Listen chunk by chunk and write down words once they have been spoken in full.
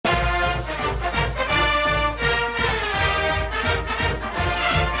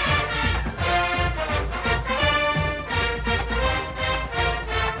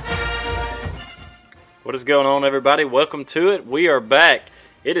What is going on, everybody? Welcome to it. We are back.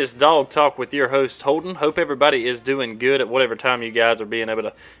 It is Dog Talk with your host, Holden. Hope everybody is doing good at whatever time you guys are being able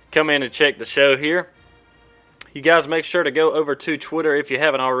to come in and check the show here. You guys make sure to go over to Twitter if you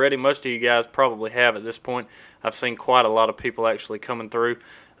haven't already. Most of you guys probably have at this point. I've seen quite a lot of people actually coming through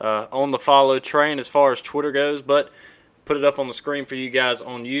on the follow train as far as Twitter goes, but put it up on the screen for you guys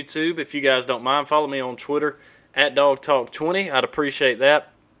on YouTube. If you guys don't mind, follow me on Twitter at DogTalk20. I'd appreciate that.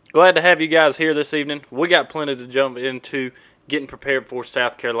 Glad to have you guys here this evening. We got plenty to jump into getting prepared for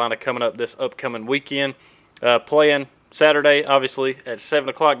South Carolina coming up this upcoming weekend. Playing Saturday, obviously, at 7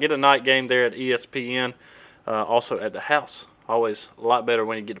 o'clock. Get a night game there at ESPN. Also at the house. Always a lot better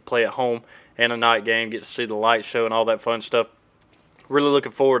when you get to play at home and a night game, get to see the light show and all that fun stuff. Really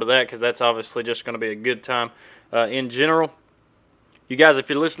looking forward to that because that's obviously just going to be a good time in general. You guys, if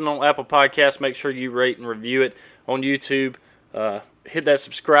you're listening on Apple Podcasts, make sure you rate and review it on YouTube. Hit that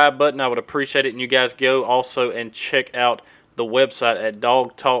subscribe button. I would appreciate it. And you guys go also and check out the website at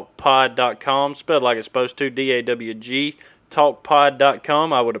dogtalkpod.com, spelled like it's supposed to, D-A-W-G,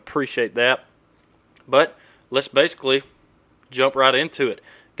 talkpod.com. I would appreciate that. But let's basically jump right into it.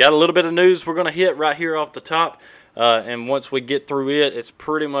 Got a little bit of news we're going to hit right here off the top. And once we get through it, it's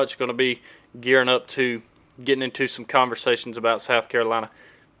pretty much going to be gearing up to getting into some conversations about South Carolina.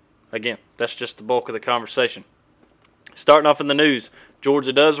 Again, that's just the bulk of the conversation. Starting off in the news,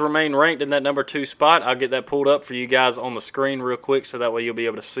 Georgia does remain ranked in that number 2 spot. I'll get that pulled up for you guys on the screen real quick so that way you'll be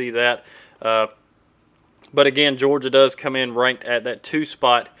able to see that. But again, Georgia does come in ranked at that 2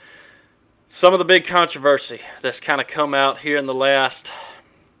 spot. Some of the big controversy that's kind of come out here in the last,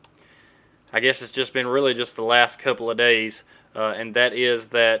 I guess it's just been really just the last couple of days, and that is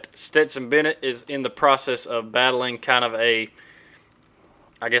that Stetson Bennett is in the process of battling kind of a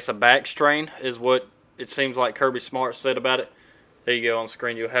back strain is what it seems like Kirby Smart said about it. There you go on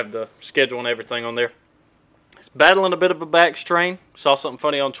screen. You'll have the schedule and everything on there. He's battling a bit of a back strain. Saw something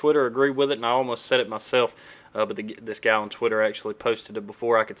funny on Twitter, agreed with it, and I almost said it myself. But this guy on Twitter actually posted it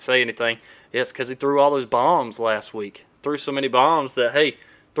before I could say anything. Yes, because he threw all those bombs last week. Threw so many bombs that, hey,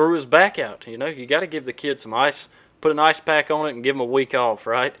 threw his back out. You know, you got to give the kid some ice. Put an ice pack on it and give him a week off,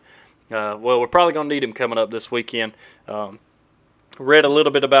 right? Well, we're probably going to need him coming up this weekend. Read a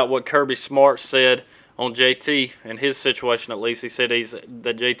little bit about what Kirby Smart said on JT and his situation, at least. He said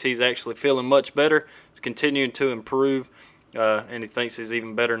that JT's actually feeling much better. He's continuing to improve. And he thinks he's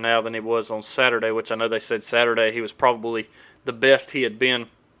even better now than he was on Saturday, which I know they said Saturday he was probably the best he had been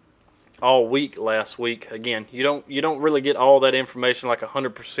all week last week. Again, you don't really get all that information like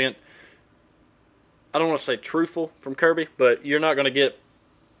 100%. I don't want to say truthful from Kirby, but you're not going to get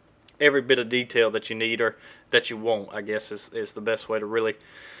every bit of detail that you need or that you want, I guess is the best way to really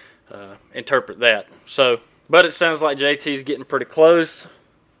interpret that. So, but it sounds like JT's getting pretty close.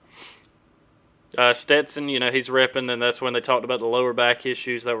 Stetson, you know, he's repping, and that's when they talked about the lower back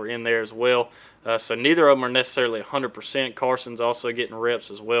issues that were in there as well. So neither of them are necessarily 100%. Carson's also getting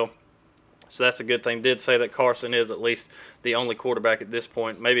reps as well. So that's a good thing. Did say that Carson is at least the only quarterback at this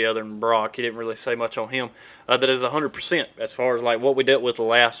point, maybe other than Brock. He didn't really say much on him. That is 100% as far as like what we dealt with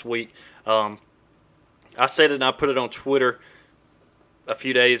last week. I said it and I put it on Twitter a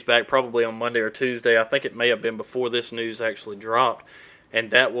few days back, probably on Monday or Tuesday. I think it may have been before this news actually dropped.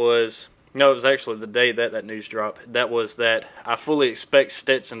 And that was... No, it was actually the day that news dropped. That was that I fully expect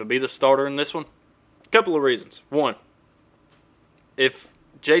Stetson to be the starter in this one. A couple of reasons. One, if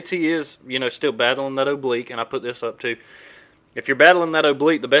JT is, you know, still battling that oblique, and I put this up too, if you're battling that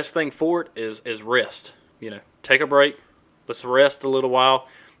oblique, the best thing for it is rest. You know, take a break. Let's rest a little while.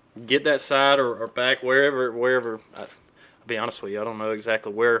 Get that side or back, wherever. I'll be honest with you, I don't know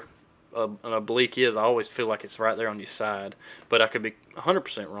exactly where an oblique is. I always feel like it's right there on your side, but I could be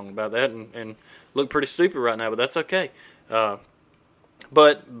 100% wrong about that and look pretty stupid right now, but that's okay.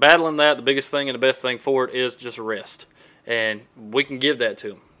 But battling that, the biggest thing and the best thing for it is just rest, and we can give that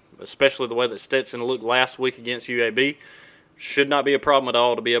to him, especially the way that Stetson looked last week against UAB. Should not be a problem at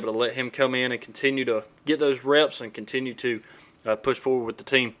all to be able to let him come in and continue to get those reps and continue to push forward with the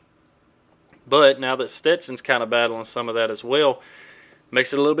team. But now that Stetson's kind of battling some of that as well,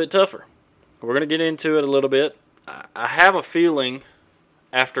 makes it a little bit tougher. We're going to get into it a little bit. I have a feeling,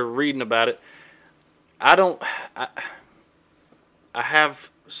 after reading about it, I have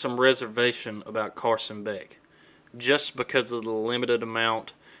some reservation about Carson Beck, just because of the limited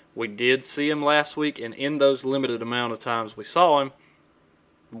amount we did see him last week, and in those limited amount of times we saw him,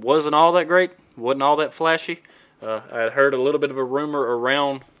 wasn't all that great, wasn't all that flashy. I had heard a little bit of a rumor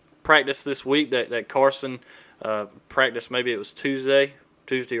around practice this week that Carson practiced, maybe it was Tuesday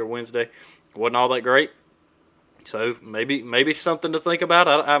or Wednesday, wasn't all that great. So maybe something to think about.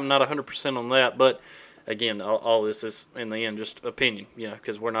 I'm not 100% on that, but again, all this is in the end just opinion,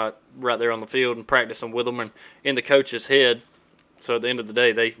 because we're not right there on the field and practicing with them and in the coach's head. So at the end of the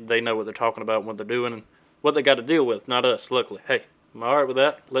day, they know what they're talking about, what they're doing, and what they got to deal with, not us, luckily. Hey, I'm all right with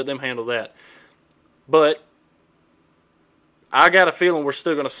that. Let them handle that. But I got a feeling we're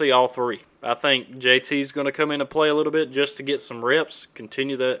still going to see all three. I think JT's going to come in and play a little bit just to get some reps,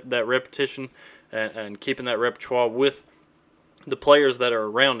 continue that repetition, and keeping that repertoire with the players that are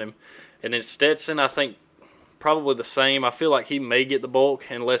around him. And then Stetson, I think, probably the same. I feel like he may get the bulk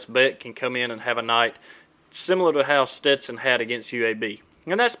unless Beck can come in and have a night similar to how Stetson had against UAB.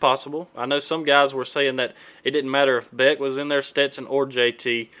 And that's possible. I know some guys were saying that it didn't matter if Beck was in there, Stetson, or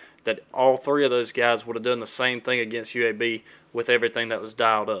JT, that all three of those guys would have done the same thing against UAB with everything that was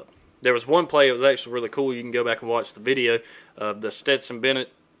dialed up. There was one play that was actually really cool. You can go back and watch the video of the Stetson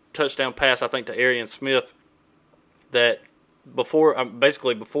Bennett touchdown pass, I think, to Arian Smith, that before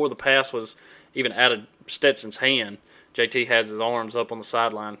the pass was even out of Stetson's hand, JT has his arms up on the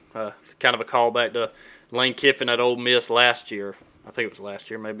sideline. Kind of a callback to Lane Kiffin at Ole Miss last year. I think it was last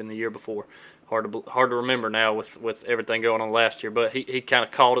year, maybe in the year before. Hard to remember now with everything going on last year, but he kind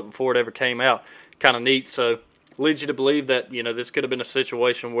of called it before it ever came out. Kind of neat. So leads you to believe that this could have been a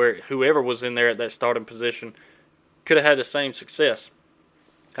situation where whoever was in there at that starting position could have had the same success.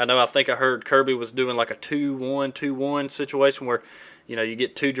 I think I heard Kirby was doing like a 2-1 situation where you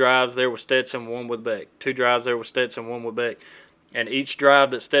get 2 drives there with Stetson, 1 with Beck. 2 drives there with Stetson, 1 with Beck. And each drive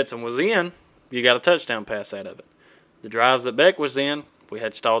that Stetson was in, you got a touchdown pass out of it. The drives that Beck was in, we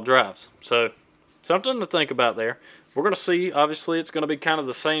had stalled drives. So something to think about there. We're going to see, obviously, it's going to be kind of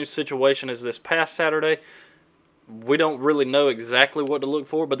the same situation as this past Saturday. We don't really know exactly what to look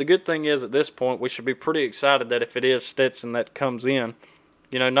for, but the good thing is at this point we should be pretty excited that if it is Stetson that comes in,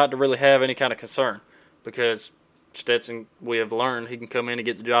 not to really have any kind of concern, because Stetson, we have learned, he can come in and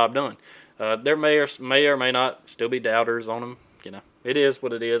get the job done. There may or may not still be doubters on him. It is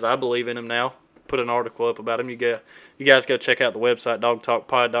what it is. I believe in him now. Put an article up about him. You guys go check out the website,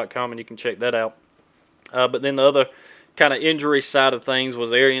 dogtalkpod.com, and you can check that out. But then the other kind of injury side of things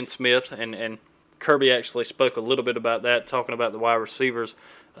was Arian Smith, and Kirby actually spoke a little bit about that, talking about the wide receivers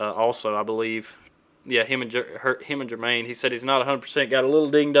also, I believe. Yeah, him and Jermaine. He said he's not 100%. Got a little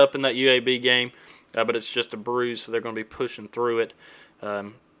dinged up in that UAB game, but it's just a bruise, so they're going to be pushing through it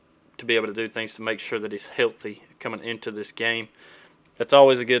to be able to do things to make sure that he's healthy coming into this game. That's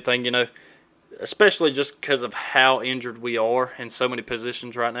always a good thing, especially just because of how injured we are in so many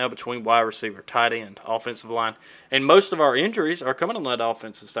positions right now between wide receiver, tight end, offensive line. And most of our injuries are coming on that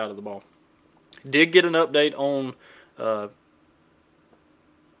offensive side of the ball. Did get an update on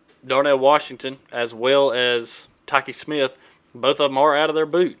Darnell Washington as well as Tykee Smith. Both of them are out of their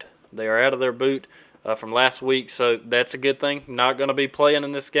boot. They are out of their boot from last week, so that's a good thing. Not going to be playing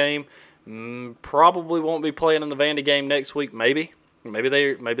in this game. Probably won't be playing in the Vandy game next week, maybe. Maybe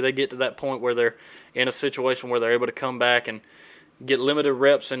they get to that point where they're in a situation where they're able to come back and get limited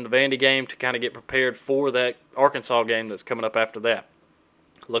reps in the Vandy game to kind of get prepared for that Arkansas game that's coming up after that.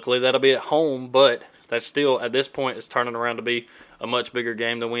 Luckily, that'll be at home, but that still, at this point, is turning around to be a much bigger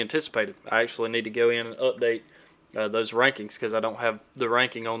game than we anticipated. I actually need to go in and update those rankings because I don't have the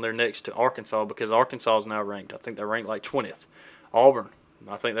ranking on there next to Arkansas, because Arkansas is now ranked. I think they're ranked like 20th. Auburn,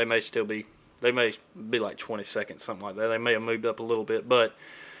 I think they may be like 22nd, something like that. They may have moved up a little bit, but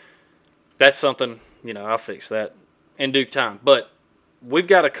that's something, I'll fix that in due time. But we've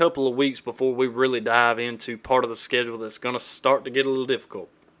got a couple of weeks before we really dive into part of the schedule that's going to start to get a little difficult.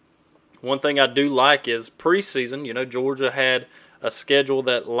 One thing I do like is preseason. Georgia had a schedule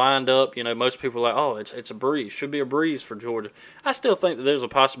that lined up. Most people are like, oh, it's a breeze. Should be a breeze for Georgia. I still think that there's a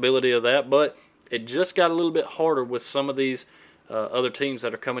possibility of that, but it just got a little bit harder with some of these other teams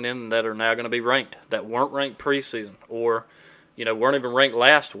that are coming in that are now going to be ranked, that weren't ranked preseason or, weren't even ranked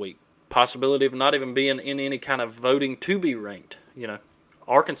last week. Possibility of not even being in any kind of voting to be ranked.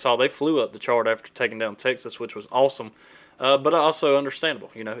 Arkansas, they flew up the chart after taking down Texas, which was awesome. But also understandable.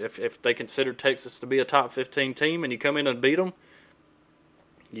 If they consider Texas to be a top 15 team and you come in and beat them,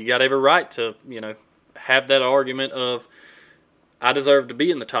 you got every right to, have that argument of, I deserve to be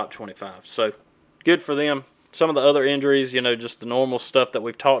in the top 25. So good for them. Some of the other injuries, just the normal stuff that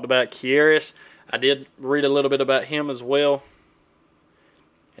we've talked about. Kearis, I did read a little bit about him as well.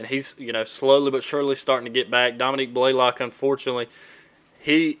 And he's, slowly but surely starting to get back. Dominique Blaylock, unfortunately,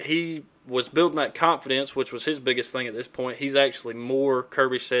 he was building that confidence, which was his biggest thing at this point. He's actually more,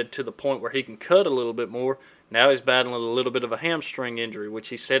 Kirby said, to the point where he can cut a little bit more. Now he's battling a little bit of a hamstring injury, which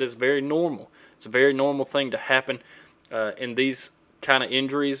he said is very normal. It's a very normal thing to happen in these kind of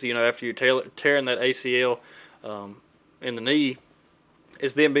injuries, after you're tearing that ACL in the knee.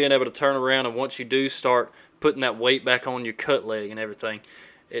 is then being able to turn around, and once you do start putting that weight back on your cut leg and everything,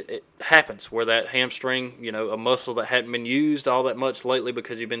 it happens where that hamstring, a muscle that hadn't been used all that much lately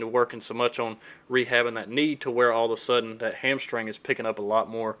because you've been working so much on rehabbing that knee, to where all of a sudden that hamstring is picking up a lot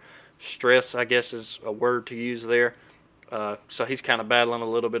more stress, I guess is a word to use there. So he's kind of battling a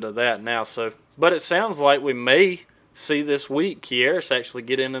little bit of that now. But it sounds like we may see this week Kearis actually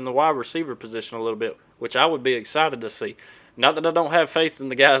get in the wide receiver position a little bit, which I would be excited to see. Not that I don't have faith in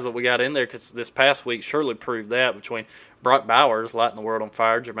the guys that we got in there, because this past week surely proved that, between Brock Bowers lighting the world on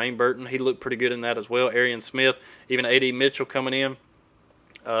fire, Jermaine Burton, he looked pretty good in that as well, Arian Smith, even A.D. Mitchell coming in,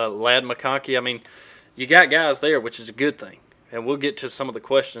 Ladd McConkey. I mean, you got guys there, which is a good thing. And we'll get to some of the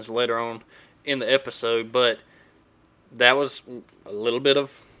questions later on in the episode, but that was a little bit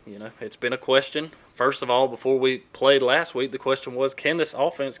of, it's been a question. First of all, before we played last week, the question was, can this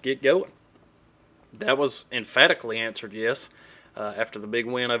offense get going? That was emphatically answered yes after the big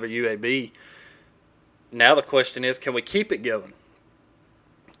win over UAB. Now the question is, can we keep it going?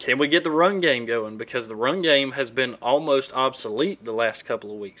 Can we get the run game going? Because the run game has been almost obsolete the last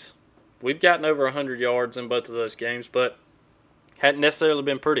couple of weeks. We've gotten over 100 yards in both of those games, but hadn't necessarily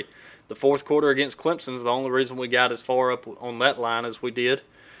been pretty. The fourth quarter against Clemson is the only reason we got as far up on that line as we did.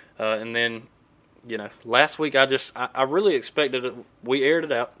 And then, last week I really expected it. We aired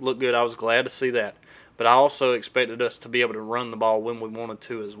it out, looked good. I was glad to see that. But I also expected us to be able to run the ball when we wanted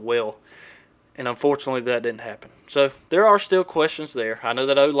to as well. And unfortunately, that didn't happen. So there are still questions there. I know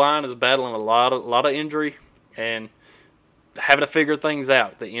that O-line is battling a lot of injury and having to figure things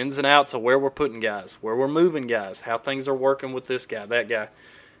out, the ins and outs of where we're putting guys, where we're moving guys, how things are working with this guy, that guy.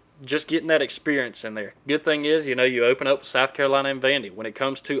 Just getting that experience in there. Good thing is, you open up with South Carolina and Vandy. When it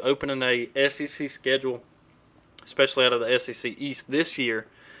comes to opening a SEC schedule, especially out of the SEC East this year,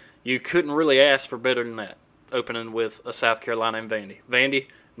 you couldn't really ask for better than that, opening with a South Carolina and Vandy. Vandy,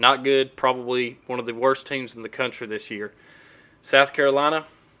 not good, probably one of the worst teams in the country this year. South Carolina,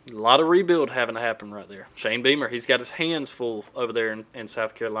 a lot of rebuild having to happen right there. Shane Beamer, he's got his hands full over there in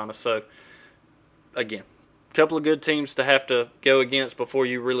South Carolina. So, again, a couple of good teams to have to go against before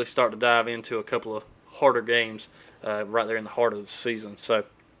you really start to dive into a couple of harder games right there in the heart of the season. So,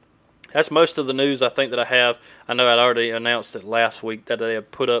 that's most of the news I think that I have. I know I'd already announced it last week that they had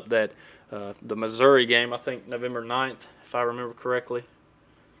put up that the Missouri game, I think November 9th, if I remember correctly.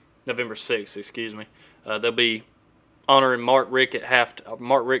 November 6th, excuse me. They'll be honoring Mark Richt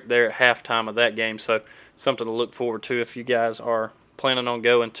there at halftime of that game. So something to look forward to if you guys are planning on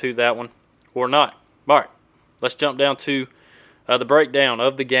going to that one or not. All right, let's jump down to the breakdown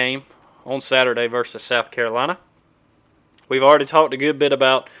of the game on Saturday versus South Carolina. We've already talked a good bit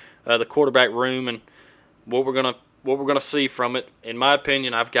about the quarterback room and what we're gonna see from it. In my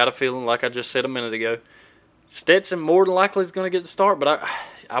opinion, I've got a feeling, like I just said a minute ago, Stetson more than likely is going to get the start, but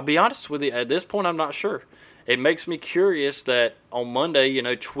I'll be honest with you, at this point I'm not sure. It makes me curious that on Monday,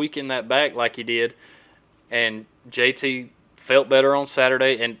 tweaking that back like he did, and JT felt better on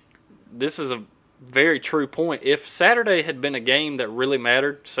Saturday, and this is a very true point. If Saturday had been a game that really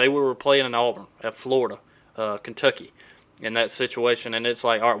mattered, say we were playing in Auburn, at Florida, Kentucky, in that situation, and it's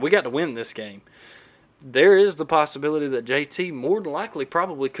like, all right, we got to win this game. There is the possibility that JT more than likely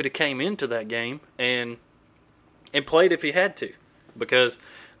probably could have came into that game and played if he had to, because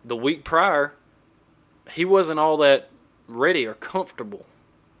the week prior he wasn't all that ready or comfortable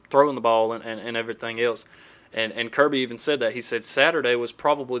throwing the ball and everything else. And Kirby even said that. He said Saturday was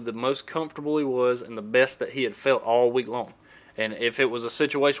probably the most comfortable he was and the best that he had felt all week long. And if it was a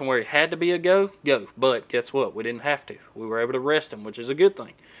situation where he had to be a go. But guess what? We didn't have to. We were able to rest him, which is a good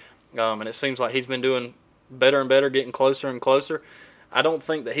thing. And it seems like he's been doing better and better, getting closer and closer. I don't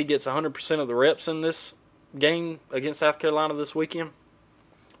think that he gets 100% of the reps in this game against South Carolina this weekend,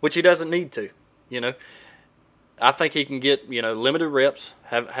 which he doesn't need to. I think he can get limited reps,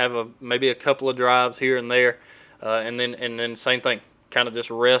 have maybe a couple of drives here and there, and then same thing, kind of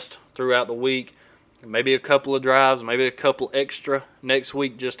just rest throughout the week. Maybe a couple of drives, maybe a couple extra next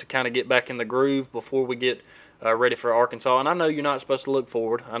week just to kind of get back in the groove before we get ready for Arkansas. And I know you're not supposed to look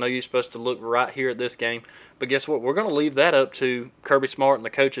forward. I know you're supposed to look right here at this game. But guess what? We're going to leave that up to Kirby Smart and the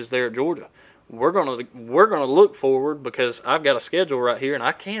coaches there at Georgia. We're going to look forward because I've got a schedule right here and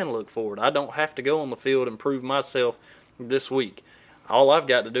I can look forward. I don't have to go on the field and prove myself this week. All I've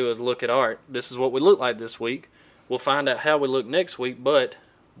got to do is look at, all right, this is what we look like this week. We'll find out how we look next week, but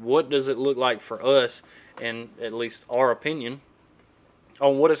what does it look like for us, and at least our opinion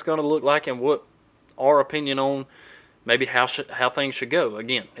on what it's going to look like and what our opinion on maybe how things should go.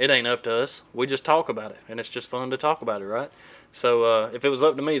 Again, it ain't up to us. We just talk about it, and it's just fun to talk about it, right? So if it was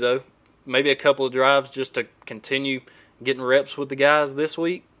up to me, though, maybe a couple of drives just to continue getting reps with the guys this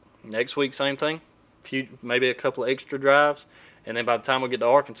week. Next week, same thing. Maybe a couple of extra drives. And then by the time we get to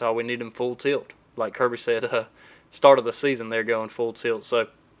Arkansas, we need them full tilt. Like Kirby said, start of the season, they're going full tilt. So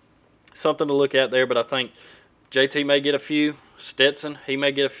something to look at there. But I think JT may get a few. Stetson, he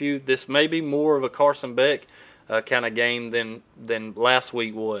may get a few. This may be more of a Carson Beck kind of game than last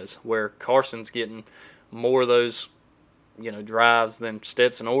week was, where Carson's getting more of those, drives than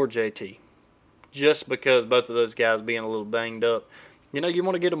Stetson or JT. Just because both of those guys being a little banged up, you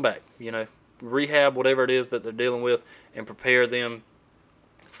want to get them back. Rehab whatever it is that they're dealing with and prepare them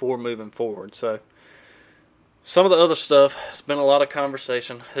for moving forward. So some of the other stuff, it's been a lot of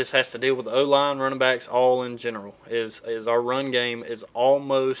conversation. This has to deal with the O-line, running backs, all in general. Is our run game is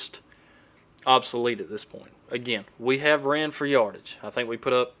almost obsolete at this point. Again, we have ran for yardage. I think we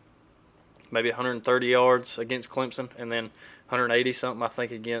put up maybe 130 yards against Clemson and then 180 something I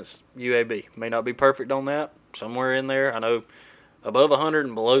think against UAB. May not be perfect on that. Somewhere in there. I know above 100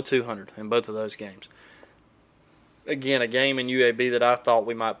 and below 200 in both of those games. Again, a game in UAB that I thought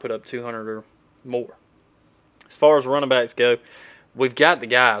we might put up 200 or more. As far as running backs go, we've got the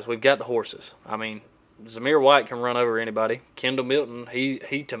guys. We've got the horses. I mean, Zamir White can run over anybody. Kendall Milton, he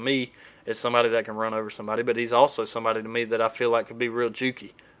to me is somebody that can run over somebody, but he's also somebody to me that I feel like could be real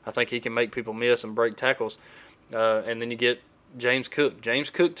jukey. I think he can make people miss and break tackles. And then you get James Cook. James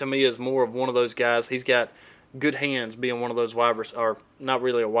Cook to me is more of one of those guys. He's got good hands being one of those or not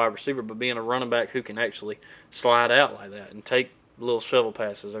really a wide receiver, but being a running back who can actually slide out like that and take little shovel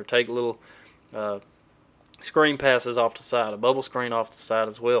passes or take little screen passes off the side, a bubble screen off the side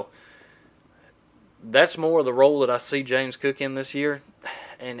as well. That's more of the role that I see James Cook in this year.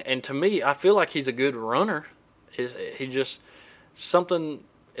 And to me, I feel like he's a good runner. He just, something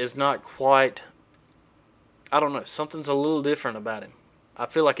is not quite, I don't know, something's a little different about him. I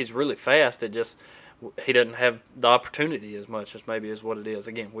feel like he's really fast. It just, he doesn't have the opportunity as much as maybe is what it is.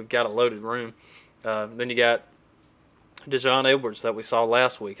 Again, we've got a loaded room. Then you got Dejon Edwards that we saw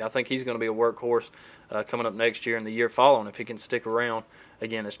last week. I think he's going to be a workhorse coming up next year and the year following if he can stick around.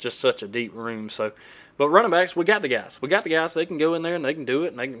 Again, it's just such a deep room. So, but running backs, we got the guys. We got the guys. They can go in there and they can do it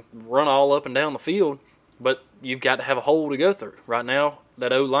and they can run all up and down the field. But you've got to have a hole to go through. Right now,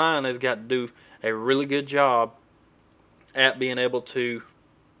 that O-line has got to do a really good job at being able to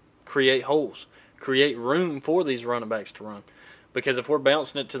create holes, create room for these running backs to run. Because if we're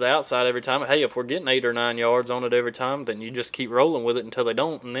bouncing it to the outside every time, hey, if we're getting 8 or 9 yards on it every time, then you just keep rolling with it until they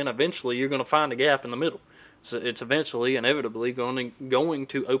don't, and then eventually you're going to find a gap in the middle. So it's eventually, inevitably, going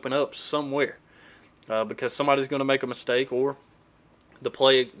to open up somewhere because somebody's going to make a mistake or the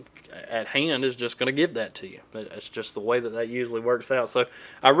play at hand is just going to give that to you. It's just the way that usually works out. So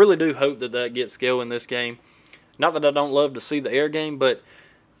I really do hope that gets going this game. Not that I don't love to see the air game, but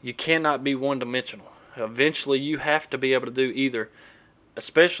you cannot be one-dimensional. Eventually, you have to be able to do either,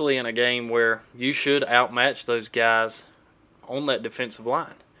 especially in a game where you should outmatch those guys on that defensive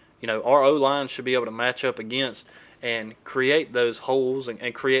line. Our O-line should be able to match up against and create those holes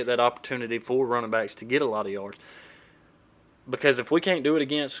and create that opportunity for running backs to get a lot of yards. Because if we can't do it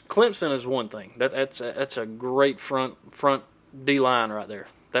against Clemson is one thing. That's a great front D-line right there.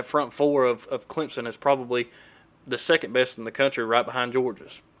 That front four of Clemson is probably the second best in the country right behind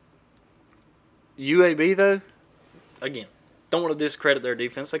Georgia's. UAB, though, again, don't want to discredit their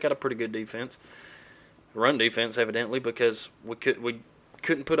defense. They got a pretty good defense. Run defense, evidently, because we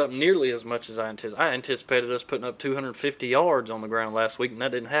couldn't put up nearly as much as I anticipated. I anticipated us putting up 250 yards on the ground last week, and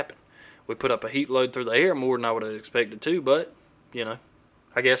that didn't happen. We put up a heat load through the air more than I would have expected to, but,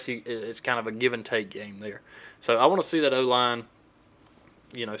 I guess it's kind of a give-and-take game there. So I want to see that O-line,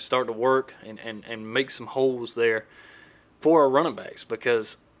 start to work and make some holes there for our running backs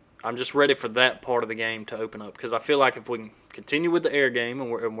because I'm just ready for that part of the game to open up because I feel like if we can continue with the air game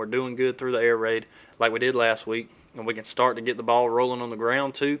and we're doing good through the air raid like we did last week and we can start to get the ball rolling on the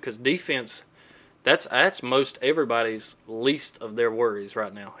ground too because defense, that's most everybody's least of their worries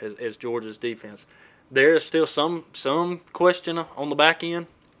right now is Georgia's defense. There is still some question on the back end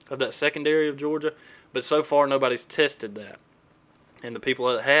of that secondary of Georgia, but so far nobody's tested that. And the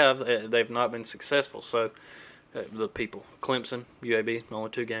people that have, they've not been successful. So the people, Clemson, UAB, the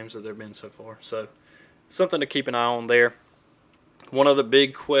only 2 games that they've been so far. So something to keep an eye on there. One other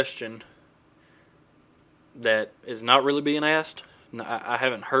big question that is not really being asked, I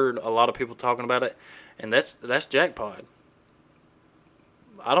haven't heard a lot of people talking about it, and that's Jack Pod.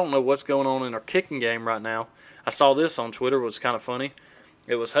 I don't know what's going on in our kicking game right now. I saw this on Twitter. It was kind of funny.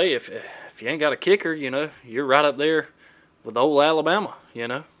 It was, hey, if you ain't got a kicker, you're right up there with old Alabama,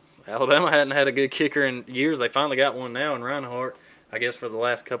 Alabama hadn't had a good kicker in years. They finally got one now in Reinhardt, I guess, for the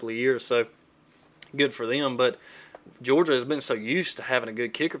last couple of years. So good for them. But Georgia has been so used to having a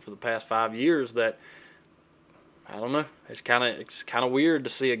good kicker for the past 5 years that I don't know. It's kind of weird to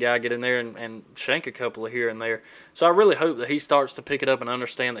see a guy get in there and shank a couple of here and there. So I really hope that he starts to pick it up and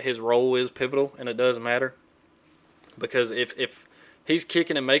understand that his role is pivotal and it does matter. Because if he's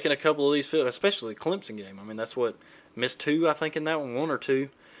kicking and making a couple of these field, especially the Clemson game, I mean that's what missed 2 I think in that one or 2,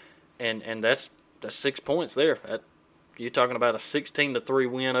 and that's 6 points there. You're talking about a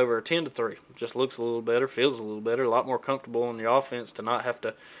 16-3 win over a 10-3. Just looks a little better, feels a little better, a lot more comfortable on the offense to not have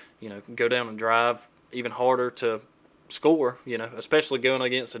to, go down and drive even harder to score, especially going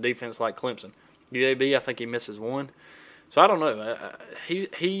against a defense like Clemson. UAB, I think he misses 1. So I don't know.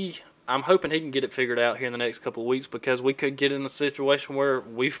 I'm hoping he can get it figured out here in the next couple of weeks because we could get in a situation where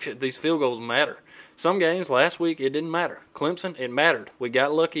these field goals matter. Some games last week, it didn't matter. Clemson, it mattered. We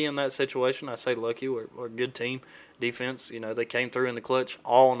got lucky in that situation. I say lucky. We're a good team. Defense, they came through in the clutch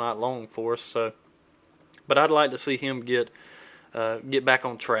all night long for us. So, but I'd like to see him get back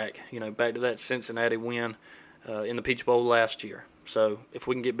on track, back to that Cincinnati win in the Peach Bowl last year. So if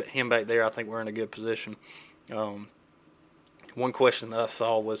we can get him back there, I think we're in a good position. One question that I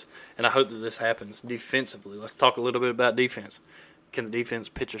saw was, and I hope that this happens defensively. Let's talk a little bit about defense. Can the defense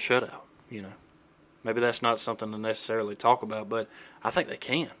pitch a shutout? Maybe that's not something to necessarily talk about, but I think they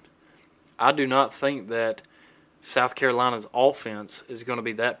can. I do not think that South Carolina's offense is going to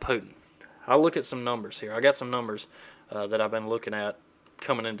be that potent. I'll look at some numbers here. I got some numbers that I've been looking at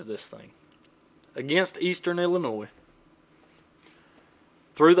coming into this thing. Against Eastern Illinois,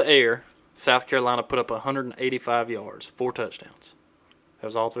 through the air, South Carolina put up 185 yards, 4 touchdowns. That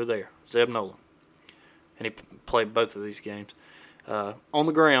was all through there. Zeb Nolan. And he played both of these games. On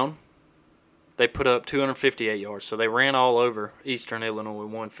the ground, they put up 258 yards. So they ran all over Eastern Illinois,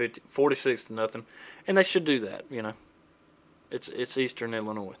 won 46-0. And they should do that, It's Eastern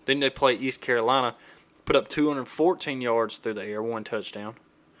Illinois. Then they play East Carolina, put up 214 yards through the air, 1 touchdown.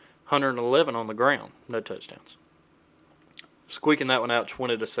 111 on the ground, no touchdowns. Squeaking that one out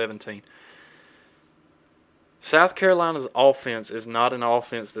 20-17. South Carolina's offense is not an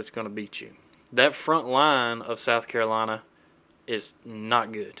offense that's going to beat you. That front line of South Carolina is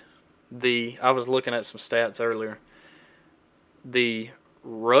not good. I was looking at some stats earlier. The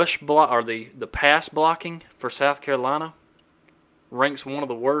rush block or the pass blocking for South Carolina ranks one of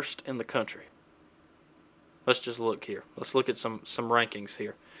the worst in the country. Let's just look here. Let's look at some rankings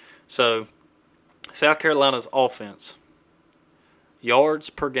here. So, South Carolina's offense, yards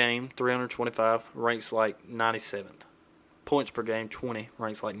per game, 325, ranks like 97th. Points per game, 20,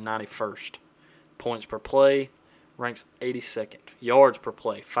 ranks like 91st. Points per play, ranks 82nd. Yards per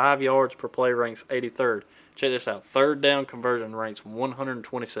play, 5 yards per play, ranks 83rd. Check this out. Third down conversion ranks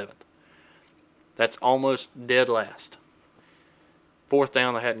 127th. That's almost dead last. Fourth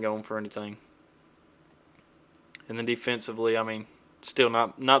down, they hadn't gone for anything. And then defensively, still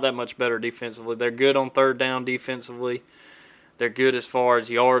not that much better defensively. They're good on third down defensively. They're good as far as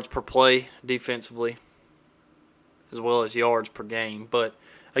yards per play defensively, as well as yards per game. But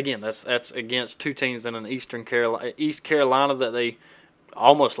again, that's against 2 teams in an East Carolina that they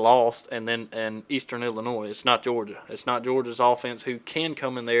almost lost, and Eastern Illinois. It's not Georgia. It's not Georgia's offense who can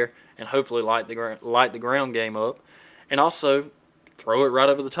come in there and hopefully light the ground game up, and also throw it right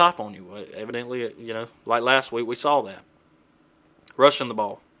over the top on you. Evidently, like last week we saw that. Rushing the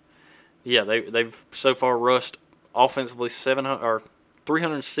ball. Yeah, they've so far rushed offensively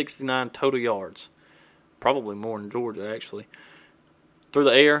 369 total yards. Probably more than Georgia, actually. Through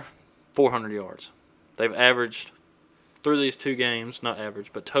the air, 400 yards. They've averaged, through these 2 games, not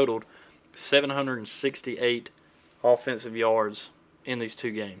averaged, but totaled 768 offensive yards in these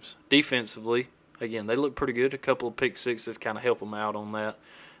 2 games. Defensively, again, they look pretty good. A couple of pick sixes kind of help them out on that.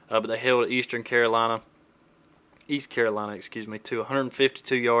 But they held East Carolina, to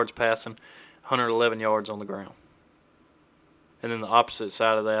 152 yards passing, 111 yards on the ground. And then the opposite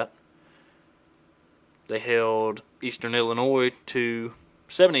side of that, they held Eastern Illinois to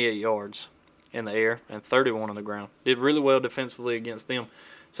 78 yards in the air and 31 on the ground. Did really well defensively against them.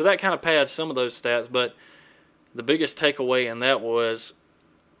 So that kind of pads some of those stats, but the biggest takeaway in that was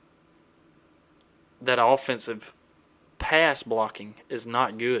that offensive pass blocking is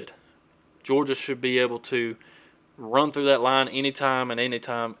not good. Georgia should be able to run through that line anytime and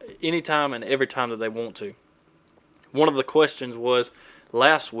every time that they want to. One of the questions was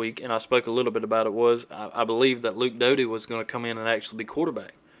last week, and I spoke a little bit about it, was I believe that Luke Doty was going to come in and actually be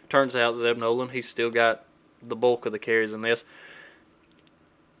quarterback. Turns out Zeb Nolan, he's still got the bulk of the carries in this.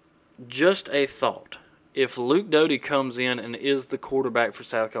 Just a thought. If Luke Doty comes in and is the quarterback for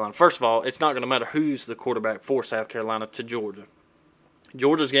South Carolina, first of all, it's not going to matter who's the quarterback for South Carolina to Georgia.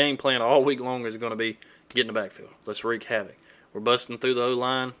 Georgia's game plan all week long is going to be Get in the backfield. Let's wreak havoc. We're busting through the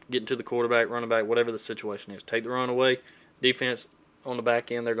O-line, getting to the quarterback, running back, whatever the situation is. Take the run away. Defense on the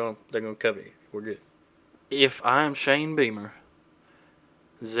back end, they're gonna cover you. We're good. If I am Shane Beamer,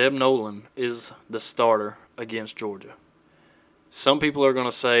 Zeb Nolan is the starter against Georgia. Some people are going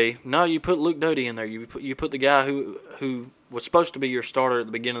to say, no, you put Luke Doty in there. You put the guy who was supposed to be your starter at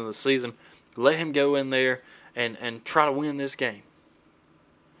the beginning of the season. Let him go in there and try to win this game.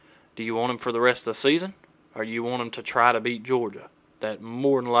 Do you want him for the rest of the season, or do you want him to try to beat Georgia? That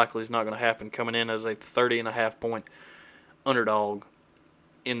more than likely is not going to happen, coming in as a 30.5-point underdog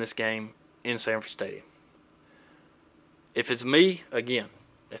in this game in Sanford Stadium. If it's me, again,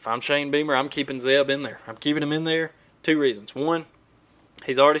 if I'm Shane Beamer, I'm keeping Zeb in there. I'm keeping him in there. 2 reasons. One,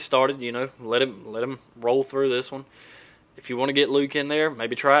 he's already started. Let him roll through this one. If you want to get Luke in there,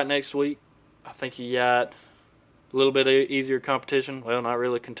 maybe try it next week. I think you got a little bit easier competition. Well, not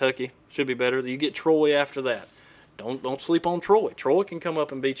really. Kentucky should be better. You get Troy after that. Don't sleep on Troy. Troy can come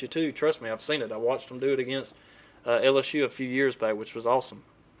up and beat you too. Trust me, I've seen it. I watched them do it against LSU a few years back, which was awesome.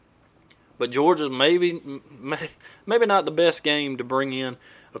 But Georgia's maybe not the best game to bring in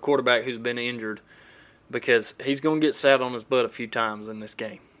a quarterback who's been injured, because he's going to get sat on his butt a few times in this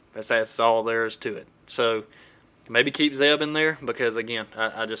game. That's all there is to it. So maybe keep Zeb in there, because, again,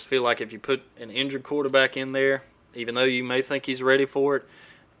 I just feel like if you put an injured quarterback in there, even though you may think he's ready for it,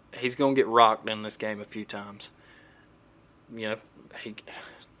 he's going to get rocked in this game a few times. Your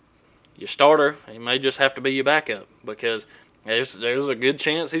starter, he may just have to be your backup, because there's a good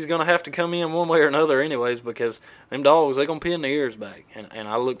chance he's going to have to come in one way or another anyways, because them dogs, they're going to pin their ears back. And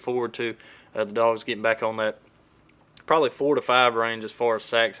I look forward to the Dogs getting back on that probably 4 to 5 range as far as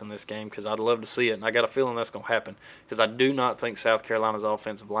sacks in this game, because I'd love to see it. And I got a feeling that's going to happen, because I do not think South Carolina's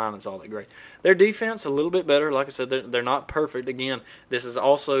offensive line is all that great. Their defense, a little bit better. Like I said, they're not perfect. Again, this is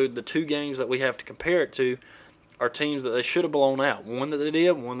also the 2 games that we have to compare it to are teams that they should have blown out. One that they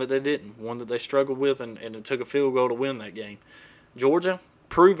did, one that they didn't. One that they struggled with, and it took a field goal to win that game. Georgia,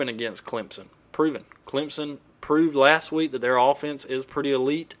 proven against Clemson. Proven. Clemson proved last week that their offense is pretty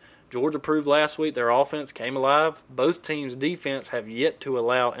elite. Georgia proved last week their offense came alive. Both teams' defense have yet to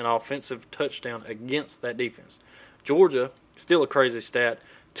allow an offensive touchdown against that defense. Georgia, still a crazy stat,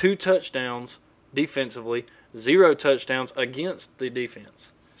 2 touchdowns defensively, 0 touchdowns against the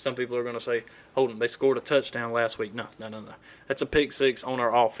defense. Some people are going to say, Holden, they scored a touchdown last week. No. That's a pick 6 on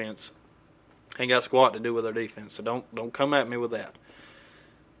our offense. Ain't got squat to do with our defense, so don't come at me with that.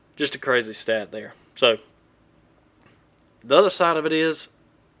 Just a crazy stat there. So the other side of it is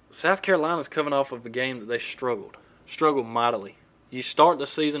South Carolina's coming off of a game that they struggled mightily. You start the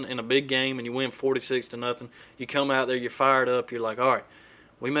season in a big game and you win 46-0. You come out there, you're fired up. You're like, all right,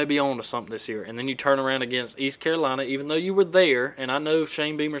 we may be on to something this year. And then you turn around against East Carolina, even though you were there. And I know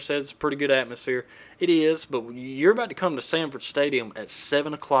Shane Beamer said it's a pretty good atmosphere. It is, but you're about to come to Sanford Stadium at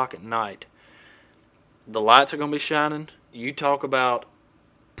 7 o'clock at night. The lights are going to be shining. You talk about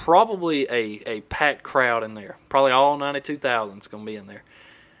probably a packed crowd in there. Probably all 92,000 is going to be in there.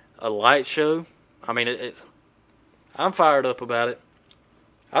 A light show. I mean, I'm fired up about it.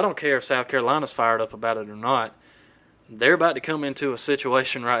 I don't care if South Carolina's fired up about it or not. They're about to come into a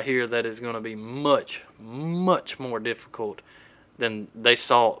situation right here that is going to be much, much more difficult than they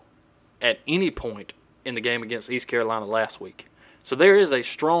saw at any point in the game against East Carolina last week. So there is a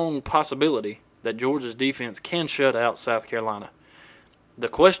strong possibility that Georgia's defense can shut out South Carolina. The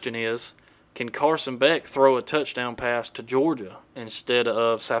question is, can Carson Beck throw a touchdown pass to Georgia instead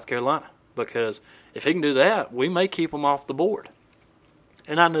of South Carolina? Because if he can do that, we may keep them off the board.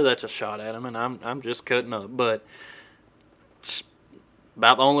 And I know that's a shot at him, and I'm just cutting up, but it's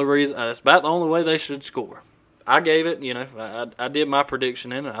about the only reason. It's about the only way they should score. I gave it, I did my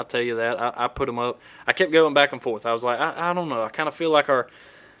prediction in it. I'll tell you that. I put them up. I kept going back and forth. I was like, I don't know. I kind of feel like our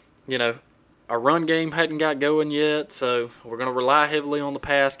run game hadn't got going yet, so we're going to rely heavily on the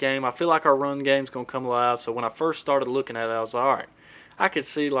pass game. I feel like our run game's going to come alive. So when I first started looking at it, I was like, all right, I could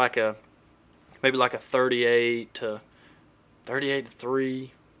see maybe like a 38 to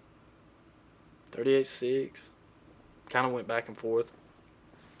 3, 38-6. Kind of went back and forth.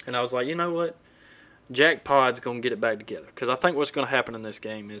 And I was like, you know what? Jack Pod's going to get it back together. Because I think what's going to happen in this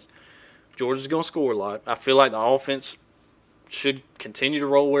game is Georgia's going to score a lot. I feel like the offense should continue to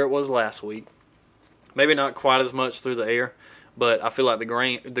roll where it was last week. Maybe not quite as much through the air, but I feel like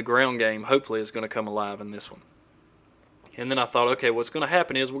the ground game hopefully is going to come alive in this one. And then I thought, okay, what's going to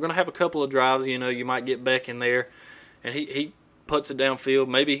happen is we're going to have a couple of drives. You might get Beck in there, and he puts it downfield.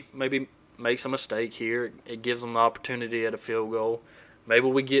 Maybe makes a mistake here. It gives them the opportunity at a field goal. Maybe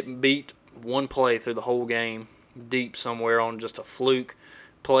we get beat one play through the whole game, deep somewhere on just a fluke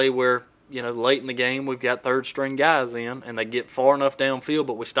play where late in the game, we've got third-string guys in, and they get far enough downfield,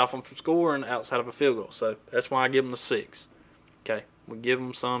 but we stop them from scoring outside of a field goal. So that's why I give them the 6. Okay, we give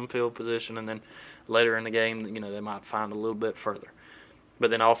them some field position, and then later in the game, they might find a little bit further. But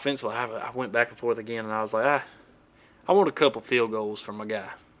then offensively, I went back and forth again, and I was like, I want a couple field goals from my guy.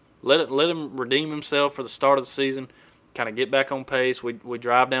 Let him redeem himself for the start of the season, kind of get back on pace. We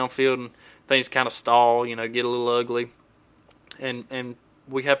drive downfield, and things kind of stall, get a little ugly. And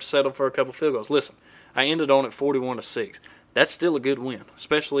we have to settle for a couple field goals. Listen, I ended on it 41-6. That's still a good win,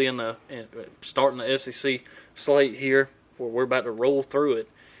 especially in starting the SEC slate here, where we're about to roll through it.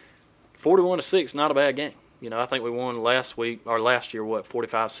 41-6, not a bad game. I think we won last year,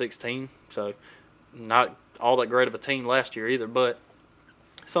 45-16. So not all that great of a team last year either, but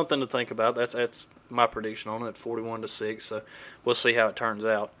something to think about. That's my prediction on it, 41-6. So we'll see how it turns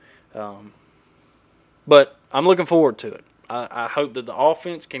out. But I'm looking forward to it. I hope that the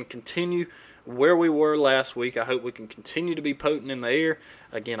offense can continue where we were last week. I hope we can continue to be potent in the air.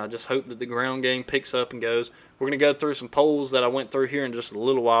 Again, I just hope that the ground game picks up and goes. We're going to go through some polls that I went through here in just a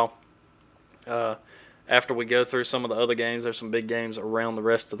little while. After we go through some of the other games, there's some big games around the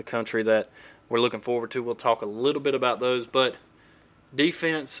rest of the country that we're looking forward to. We'll talk a little bit about those. But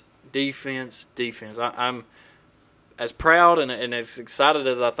defense. I'm as proud and as excited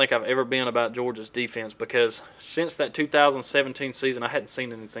as I think I've ever been about Georgia's defense, because since that 2017 season, I hadn't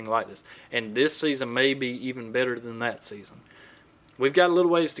seen anything like this. And this season may be even better than that season. We've got a little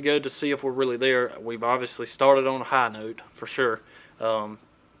ways to go to see if we're really there. We've obviously started on a high note, for sure. And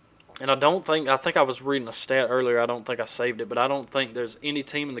I think I was reading a stat earlier, I don't think I saved it, but I don't think there's any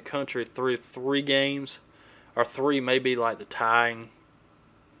team in the country through 3 games, or 3 maybe like the tying,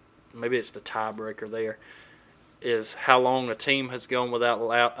 maybe it's the tiebreaker there, is how long a team has gone without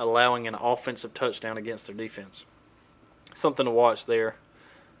allowing an offensive touchdown against their defense. Something to watch there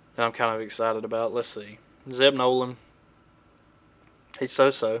that I'm kind of excited about. Let's see. Zeb Nolan, he's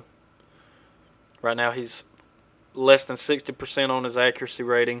so-so. Right now he's less than 60% on his accuracy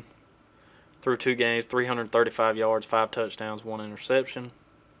rating through 2 games, 335 yards, 5 touchdowns, 1 interception.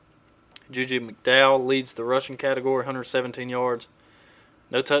 Juju McDowell leads the rushing category, 117 yards.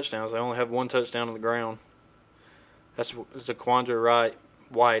 No touchdowns. They only have 1 touchdown on the ground. That's Zaquandre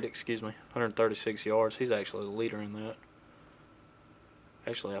White, 136 yards. He's actually the leader in that.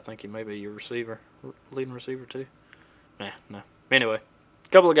 Actually, I think he may be your leading receiver too. No. Anyway, a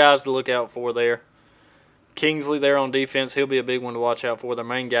couple of guys to look out for there. Kingsley there on defense, he'll be a big one to watch out for. Their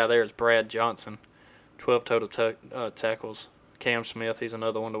main guy there is Brad Johnson, 12 total tackles. Cam Smith, he's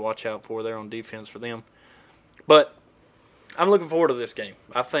another one to watch out for there on defense for them. But I'm looking forward to this game.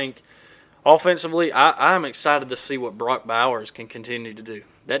 I think offensively, I'm excited to see what Brock Bowers can continue to do.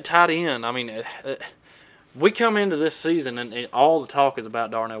 That tight end, we come into this season and all the talk is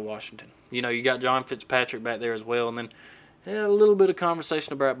about Darnell Washington. You got John Fitzpatrick back there as well, and then a little bit of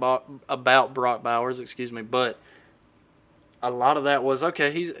conversation about Brock Bowers, but a lot of that was,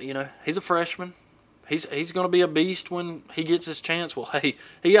 okay, he's a freshman. He's going to be a beast when he gets his chance. Well, hey,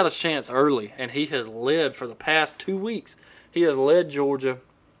 he got his chance early, and he has led for the past 2 weeks. He has led Georgia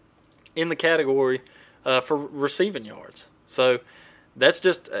in the category for receiving yards. So that's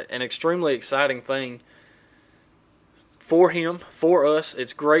just an extremely exciting thing for him, for us.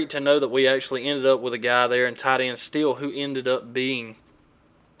 It's great to know that we actually ended up with a guy there in tight end still who ended up being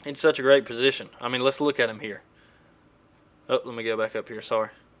in such a great position. Let's look at him here. Oh, let me go back up here. Sorry.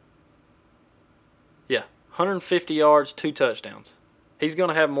 Yeah, 150 yards, 2 touchdowns. He's going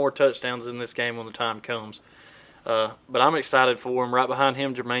to have more touchdowns in this game when the time comes. But I'm excited for him. Right behind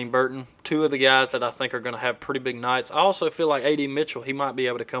him, Jermaine Burton. 2 of the guys that I think are going to have pretty big nights. I also feel like A.D. Mitchell, he might be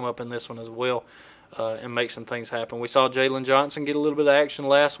able to come up in this one as well and make some things happen. We saw Jalen Johnson get a little bit of action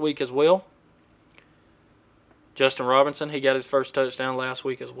last week as well. Justin Robinson, he got his first touchdown last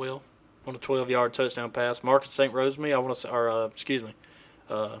week as well on a 12-yard touchdown pass. Marcus St. Rosemy,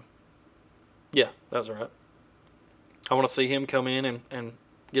 yeah, that was right. I want to see him come in and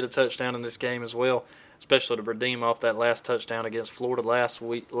get a touchdown in this game as well, especially to redeem off that last touchdown against Florida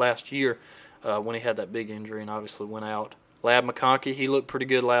last year when he had that big injury and obviously went out. Lab McConkey, he looked pretty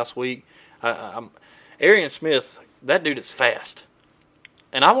good last week. Arian Smith, that dude is fast.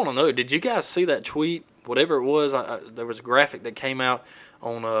 And I want to know, did you guys see that tweet? Whatever it was, there was a graphic that came out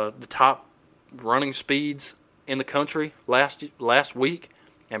on the top running speeds in the country last week,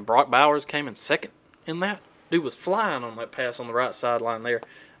 and Brock Bowers came in second in that. Dude was flying on that pass on the right sideline there.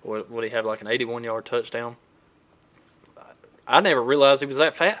 Would he have like an 81-yard touchdown? I never realized he was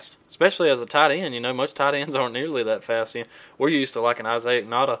that fast, especially as a tight end. Most tight ends aren't nearly that fast. We're used to like an Isaiah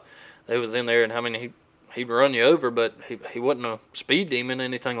Ignata. They was in there, and he'd run you over, but he wasn't a speed demon or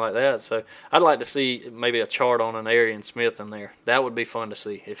anything like that. So I'd like to see maybe a chart on an Arian Smith in there. That would be fun to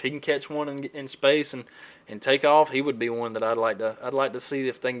see. If he can catch one in space and take off, he would be one that I'd like to see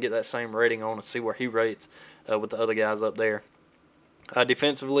if they can get that same rating on and see where he rates with the other guys up there.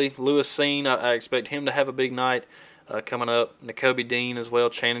 Defensively, Lewis Cine, I expect him to have a big night coming up. Nakobe Dean as well.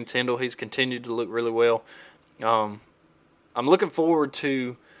 Channing Tindall, he's continued to look really well. I'm looking forward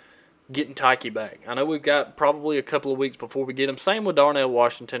to getting Tyke back. I know we've got probably a couple of weeks before we get him. Same with Darnell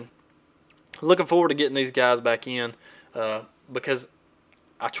Washington. Looking forward to getting these guys back in because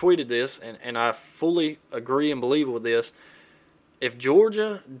I tweeted this, and I fully agree and believe with this. If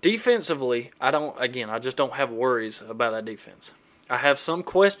Georgia, defensively, I just don't have worries about that defense. I have some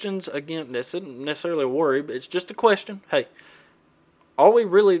questions. Again, this isn't necessarily a worry, but it's just a question. Hey, are we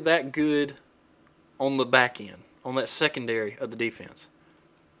really that good on the back end, on that secondary of the defense?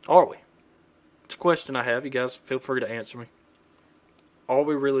 Are we? It's a question I have. You guys feel free to answer me. Are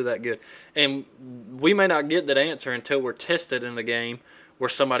we really that good? And we may not get that answer until we're tested in a game where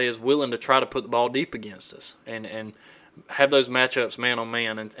somebody is willing to try to put the ball deep against us and have those matchups man on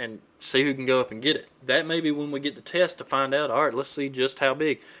man and see who can go up and get it. That may be when we get the test to find out, all right, let's see just how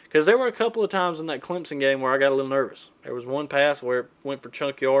big. Because there were a couple of times in that Clemson game where I got a little nervous. There was one pass where it went for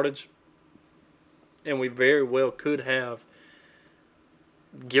chunk yardage, and we very well could have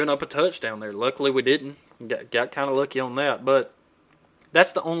given up a touchdown there. Luckily we didn't. Got kind of lucky on that. But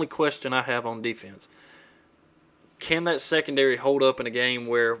that's the only question I have on defense. Can that secondary hold up in a game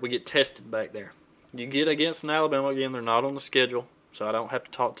where we get tested back there? You get against an Alabama, again, they're not on the schedule, so I don't have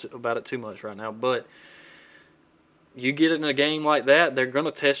to talk about it too much right now. But you get in a game like that, they're going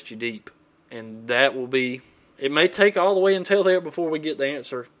to test you deep. And that will be – it may take all the way until there before we get the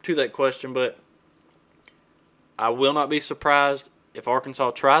answer to that question, but I will not be surprised if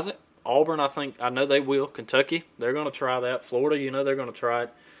Arkansas tries it. Auburn, I know they will. Kentucky, they're going to try that. Florida, they're going to try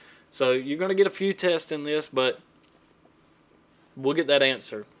it. So you're going to get a few tests in this, but we'll get that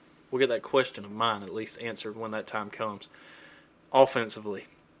answer. We'll get that question of mine at least answered when that time comes. Offensively,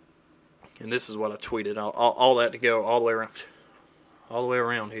 and this is what I tweeted, all that to go all the way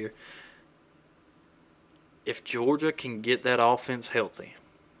around here. If Georgia can get that offense healthy,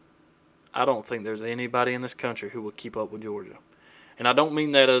 I don't think there's anybody in this country who will keep up with Georgia. And I don't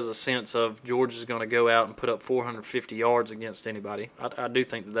mean that as a sense of Georgia's going to go out and put up 450 yards against anybody. I do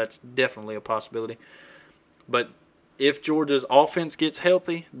think that that's definitely a possibility. But if Georgia's offense gets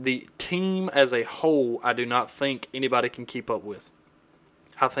healthy, the team as a whole, I do not think anybody can keep up with.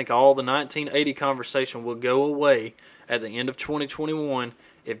 I think all the 1980 conversation will go away at the end of 2021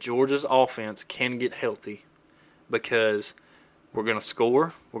 if Georgia's offense can get healthy, because we're going to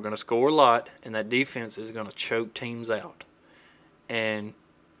score a lot, and that defense is going to choke teams out. And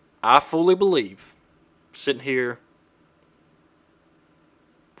I fully believe, sitting here,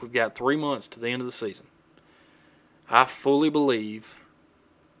 we've got 3 months to the end of the season. I fully believe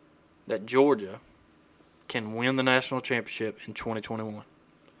that Georgia can win the national championship in 2021.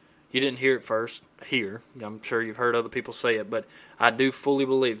 You didn't hear it first here. I'm sure you've heard other people say it, but I do fully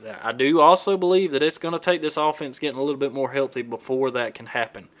believe that. I do also believe that it's going to take this offense getting a little bit more healthy before that can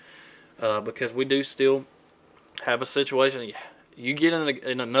happen, because we do still have a situation. You get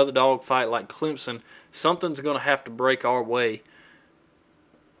in another dogfight like Clemson, something's going to have to break our way,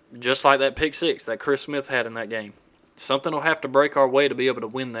 just like that pick six that Chris Smith had in that game. Something will have to break our way to be able to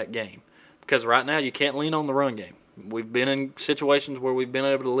win that game, because right now you can't lean on the run game. We've been in situations where we've been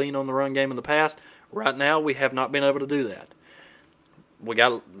able to lean on the run game in the past. Right now we have not been able to do that. We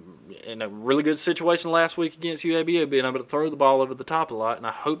got in a really good situation last week against UAB, being able to throw the ball over the top a lot, and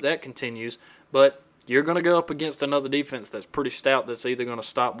I hope that continues. But you're going to go up against another defense that's pretty stout, that's either going to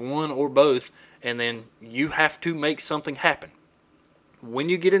stop one or both, and then you have to make something happen. When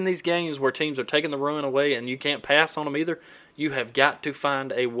you get in these games where teams are taking the run away and you can't pass on them either, you have got to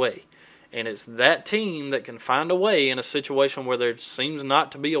find a way. And it's that team that can find a way in a situation where there seems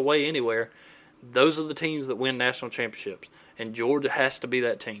not to be a way anywhere. Those are the teams that win national championships. And Georgia has to be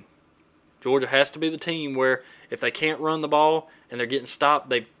that team. Georgia has to be the team where if they can't run the ball and they're getting stopped,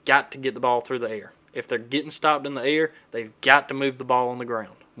 they've got to get the ball through the air. If they're getting stopped in the air, they've got to move the ball on the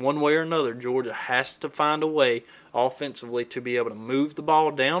ground. One way or another, Georgia has to find a way offensively to be able to move the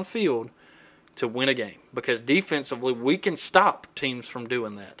ball downfield to win a game. Because defensively, we can stop teams from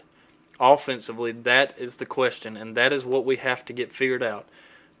doing that. Offensively, that is the question, and that is what we have to get figured out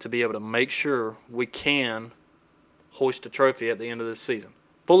to be able to make sure we can hoist a trophy at the end of this season.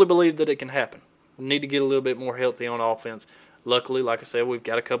 Fully believe that it can happen. We need to get a little bit more healthy on offense. Luckily, like I said, we've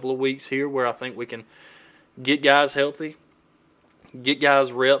got a couple of weeks here where I think we can get guys healthy, get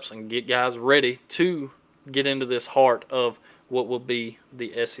guys reps, and get guys ready to get into this heart of what will be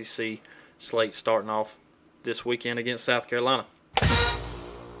the SEC slate starting off this weekend against South Carolina.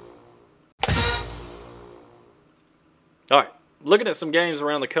 All right, looking at some games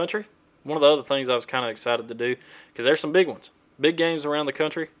around the country. One of the other things I was kind of excited to do, because there's some big ones. Big games around the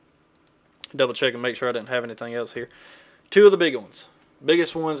country. Double check and make sure I didn't have anything else here. Two of the big ones.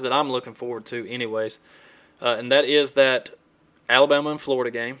 Biggest ones that I'm looking forward to anyways. And that is that Alabama and Florida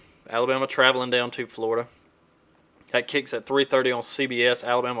game. Alabama traveling down to Florida. That kicks at 3:30 on CBS.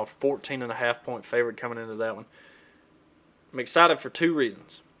 Alabama 14.5-point favorite coming into that one. I'm excited for two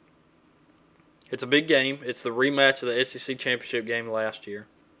reasons. It's a big game. It's the rematch of the SEC championship game last year.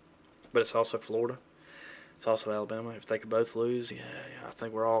 But it's also Florida. It's also Alabama. If they could both lose, yeah, I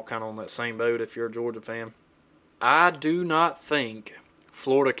think we're all kind of on that same boat if you're a Georgia fan. I do not think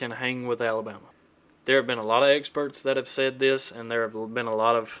Florida can hang with Alabama. There have been a lot of experts that have said this, and there have been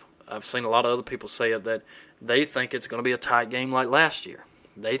I've seen a lot of other people say it, that they think it's going to be a tight game like last year.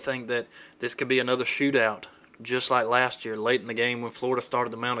 They think that this could be another shootout just like last year, late in the game when Florida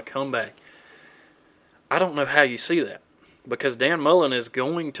started to mount a comeback. I don't know how you see that, because Dan Mullen is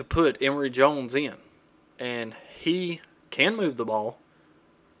going to put Emory Jones in, and he can move the ball,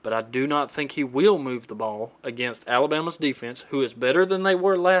 but I do not think he will move the ball against Alabama's defense, who is better than they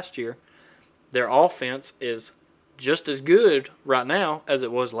were last year. Their offense is just as good right now as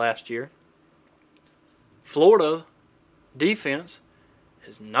it was last year. Florida defense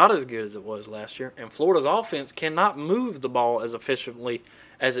is not as good as it was last year, and Florida's offense cannot move the ball as efficiently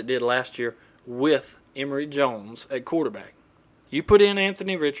as it did last year with Emory Jones at quarterback. You put in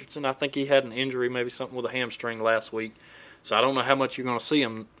Anthony Richardson. I think he had an injury, maybe something with a hamstring last week, so I don't know how much you're going to see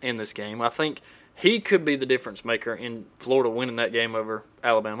him in this game. I think he could be the difference maker in Florida winning that game over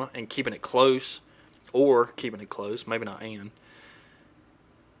Alabama and keeping it close, maybe not and.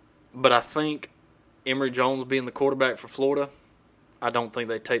 But I think Emory Jones being the quarterback for Florida, I don't think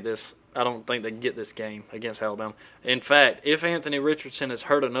they get this game against Alabama. In fact, if Anthony Richardson is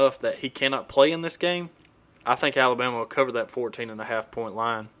hurt enough that he cannot play in this game, I think Alabama will cover that 14.5-point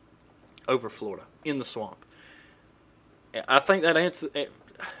line over Florida in the Swamp. I think that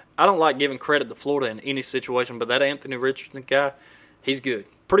I don't like giving credit to Florida in any situation, but that Anthony Richardson guy, he's good.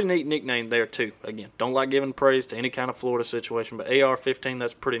 Pretty neat nickname there too. Again, don't like giving praise to any kind of Florida situation, but AR-15,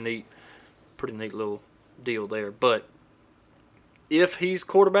 that's pretty neat little deal there. But if he's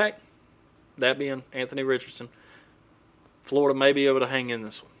quarterback, that being Anthony Richardson, Florida may be able to hang in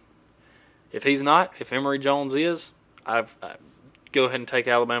this one. If he's not, if Emory Jones is, I go ahead and take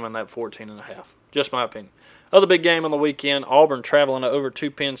Alabama in that 14.5. Just my opinion. Other big game on the weekend, Auburn traveling over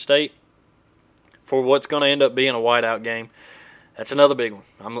to Penn State for what's going to end up being a whiteout game. That's another big one.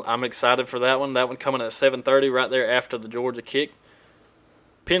 I'm excited for that one. That one coming at 7:30 right there after the Georgia kick.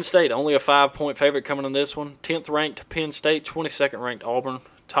 Penn State, only a 5-point favorite coming in this one. 10th ranked Penn State, 22nd ranked Auburn.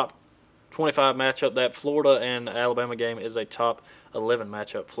 Top 25 matchup. That Florida and Alabama game is a top 11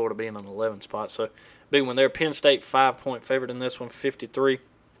 matchup. Florida being on the 11 spot. So big one there. Penn State 5-point favorite in this one, 53.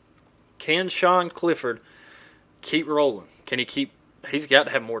 Can Sean Clifford keep rolling? Can he keep? He's got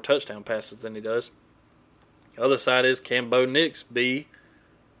to have more touchdown passes than he does. The other side is, can Bo Nix be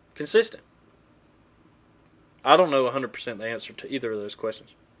consistent? I don't know 100% the answer to either of those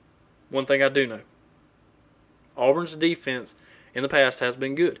questions. One thing I do know, Auburn's defense in the past has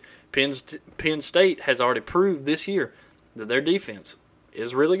been good. Penn State has already proved this year that their defense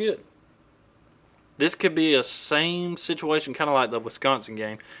is really good. This could be a same situation, kind of like the Wisconsin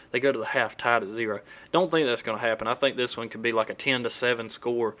game. They go to the half tied at 0. Don't think that's going to happen. I think this one could be like a 10-7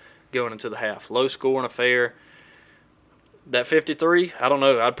 score going into the half. Low scoring affair. That 53, I don't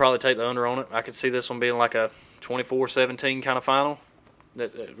know. I'd probably take the under on it. I could see this one being like a 24-17 kind of final.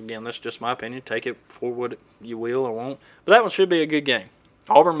 Again, that's just my opinion. Take it for what you will or won't. But that one should be a good game.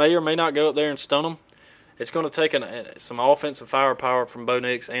 Auburn may or may not go up there and stun them. It's going to take some offensive firepower from Bo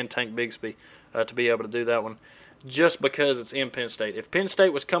Nix and Tank Bigsby to be able to do that one, just because it's in Penn State. If Penn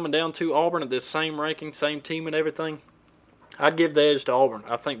State was coming down to Auburn at this same ranking, same team and everything, I'd give the edge to Auburn.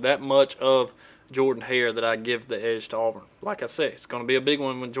 I think that much of Jordan Hare that I'd give the edge to Auburn. Like I said, it's going to be a big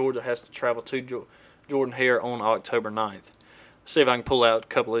one when Georgia has to travel to Jordan Hare on October 9th. See if I can pull out a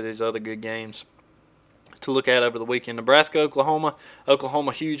couple of these other good games to look at over the weekend. Nebraska, Oklahoma.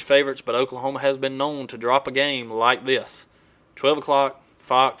 Oklahoma huge favorites, but Oklahoma has been known to drop a game like this. 12 o'clock,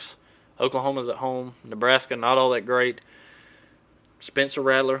 Fox. Oklahoma's at home. Nebraska, not all that great. Spencer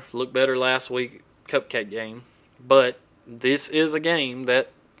Rattler looked better last week, cupcake game. But this is a game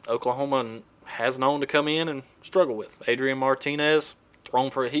that Oklahoma has known to come in and struggle with. Adrian Martinez thrown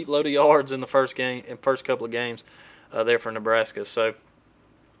for a heap load of yards in the first couple of games there for Nebraska. So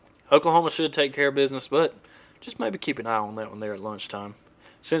Oklahoma should take care of business, but just maybe keep an eye on that one there at lunchtime.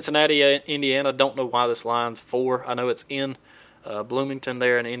 Cincinnati, Indiana, don't know why this line's 4. I know it's in Bloomington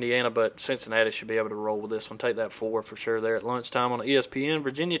there in Indiana, but Cincinnati should be able to roll with this one. Take that 4 for sure there at lunchtime on ESPN.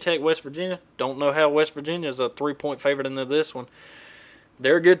 Virginia Tech, West Virginia. Don't know how West Virginia is a 3-point favorite into this one.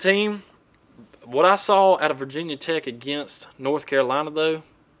 They're a good team. What I saw out of Virginia Tech against North Carolina, though,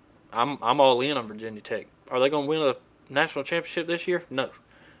 I'm all in on Virginia Tech. Are they going to win a national championship this year? No.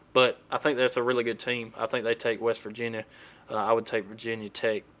 But I think that's a really good team. I think they take West Virginia. I would take Virginia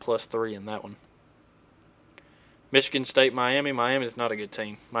Tech +3 in that one. Michigan State, Miami. Miami's not a good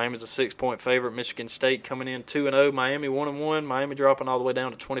team. Miami's a 6-point favorite. Michigan State coming in 2-0. Miami 1-1. Miami dropping all the way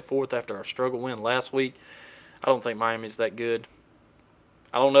down to 24th after our struggle win last week. I don't think Miami's that good.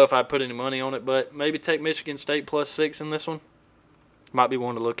 I don't know if I'd put any money on it, but maybe take Michigan State +6 in this one. Might be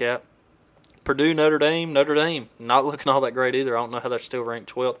one to look at. Purdue, Notre Dame. Notre Dame, not looking all that great either. I don't know how they're still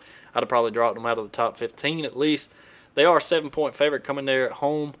ranked 12th. I'd have probably dropped them out of the top 15 at least. They are a 7-point favorite coming there at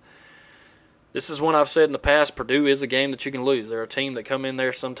home. This is one I've said in the past. Purdue is a game that you can lose. They're a team that come in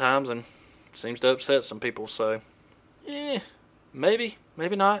there sometimes and seems to upset some people. So, maybe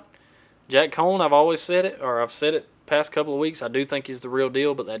not. Jack Cohn, I've always said it, or I've said it past couple of weeks. I do think he's the real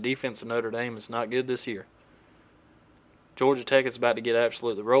deal, but that defense of Notre Dame is not good this year. Georgia Tech is about to get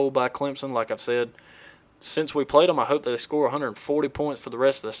absolutely rolled by Clemson. Like I've said, since we played them, I hope they score 140 points for the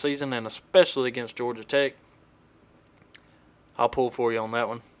rest of the season, and especially against Georgia Tech. I'll pull for you on that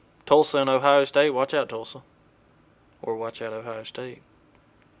one. Tulsa and Ohio State. Watch out, Tulsa. Or watch out, Ohio State.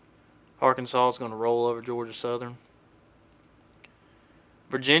 Arkansas is going to roll over Georgia Southern.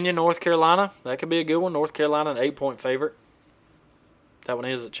 Virginia, North Carolina. That could be a good one. North Carolina, an 8-point favorite. That one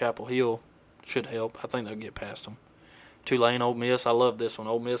is at Chapel Hill. Should help. I think they'll get past them. Tulane, Ole Miss. I love this one.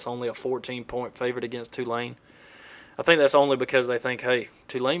 Ole Miss only a 14-point favorite against Tulane. I think that's only because they think, hey,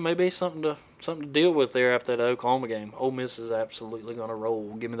 Tulane may be something to deal with there after the Oklahoma game. Ole Miss is absolutely going to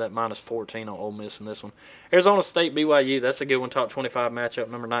roll. Give me that -14 on Ole Miss in this one. Arizona State, BYU. That's a good one. Top 25 matchup,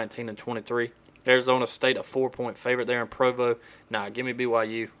 number 19 and 23. Arizona State, a 4-point favorite there in Provo. Nah, give me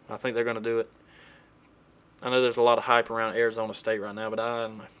BYU. I think they're going to do it. I know there's a lot of hype around Arizona State right now, but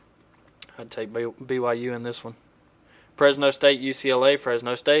I'd take BYU in this one. Fresno State, UCLA.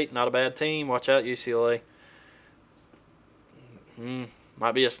 Fresno State, not a bad team. Watch out, UCLA.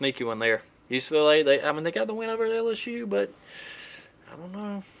 Might be a sneaky one there. UCLA, they got the win over LSU, but I don't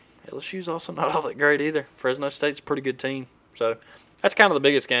know. LSU's also not all that great either. Fresno State's a pretty good team. So that's kind of the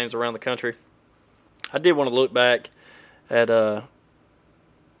biggest games around the country. I did want to look back at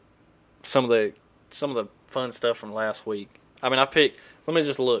some of the fun stuff from last week. I mean, let me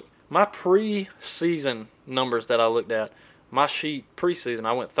just look. My preseason numbers that I looked at, my sheet preseason,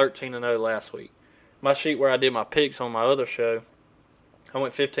 I went 13-0 last week. My sheet where I did my picks on my other show, I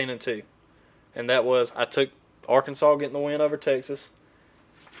went 15-2. And that was, I took Arkansas getting the win over Texas.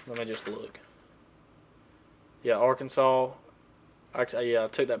 Let me just look. Yeah, Arkansas. I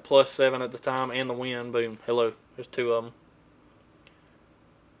took that +7 at the time and the win. Boom. Hello. There's two of them.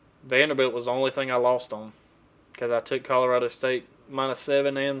 Vanderbilt was the only thing I lost on because I took Colorado State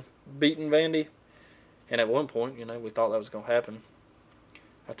 -7 and beating Vandy. And at one point, we thought that was going to happen.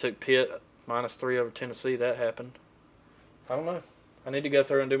 I took Pitt -3 over Tennessee. That happened. I don't know. I need to go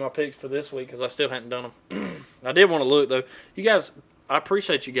through and do my picks for this week because I still hadn't done them. I did want to look, though. You guys, I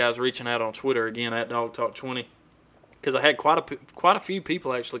appreciate you guys reaching out on Twitter again at DogTalk20 because I had quite a few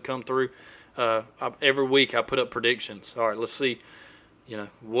people actually come through. Every week I put up predictions. All right, let's see.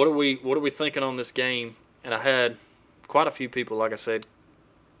 What are we thinking on this game? And I had quite a few people, like I said,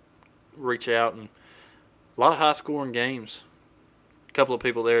 reach out, and a lot of high-scoring games. A couple of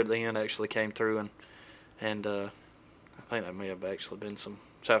people there at the end actually came through, and I think that may have actually been some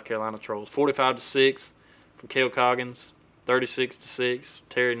South Carolina trolls. 45-6 from Cale Coggins, 36-6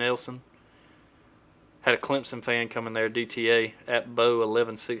 Terry Nelson. Had a Clemson fan coming there, DTA at Bo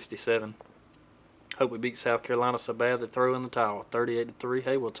 1167. Hope we beat South Carolina so bad they throw in the towel. 38-3.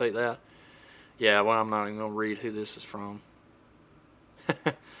 Hey, we'll take that. Yeah, well, I'm not even gonna read who this is from.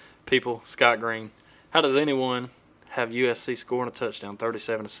 People, Scott Green. How does anyone have USC scoring a touchdown?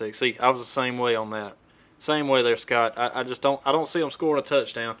 37-6. See, I was the same way on that. Same way there, Scott. I just don't see them scoring a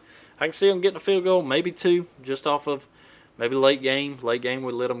touchdown. I can see them getting a field goal, maybe two, just off of maybe late game. Late game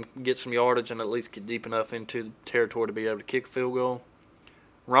would let them get some yardage and at least get deep enough into the territory to be able to kick a field goal.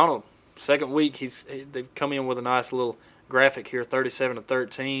 Ronald, second week, they've come in with a nice little graphic here,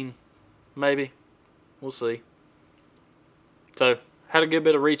 37-13, maybe. We'll see. So, had a good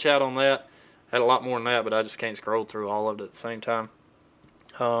bit of reach out on that. Had a lot more than that, but I just can't scroll through all of it at the same time.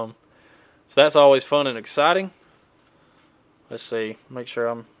 So that's always fun and exciting. Let's see. Make sure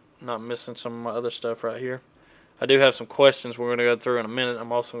I'm not missing some of my other stuff right here. I do have some questions we're going to go through in a minute.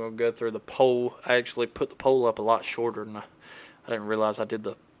 I'm also going to go through the poll. I actually put the poll up a lot shorter than I didn't realize I did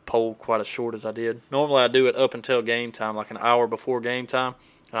the poll quite as short as I did. Normally I do it up until game time, like an hour before game time.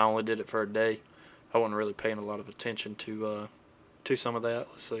 And I only did it for a day. I wasn't really paying a lot of attention to some of that.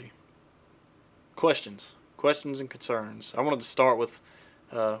 Let's see. Questions and concerns. I wanted to start with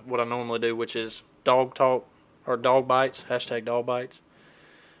what I normally do, which is dog talk or dog bites. Hashtag dog bites.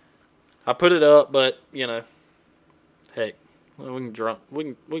 I put it up, but you know, heck,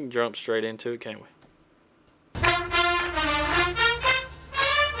 we can jump straight into it, can't we?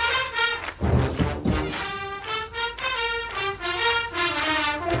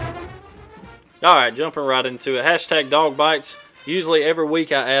 All right, jumping right into it. Hashtag dog bites. Usually every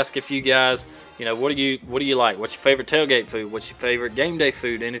week I ask if you guys, you know, what do you like? What's your favorite tailgate food? What's your favorite game day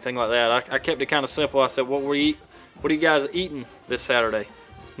food? Anything like that. I kept it kind of simple. I said, what are you guys eating this Saturday?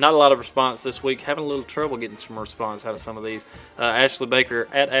 Not a lot of response this week. Having a little trouble getting some response out of some of these. Ashley Baker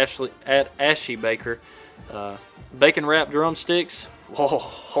at Ashy Baker. Bacon wrapped drumsticks.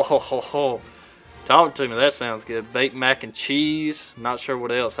 Whoa. Talk to me. That sounds good. Baked mac and cheese. Not sure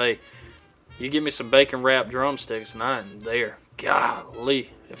what else. Hey, you give me some bacon wrapped drumsticks and I'm there. Golly.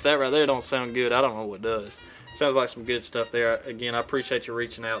 If that right there don't sound good, I don't know what does. Sounds like some good stuff there. Again, I appreciate you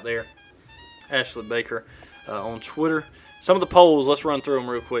reaching out there. Ashley Baker on Twitter. Some of the polls, let's run through them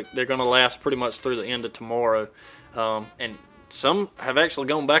real quick. They're going to last pretty much through the end of tomorrow. And some have actually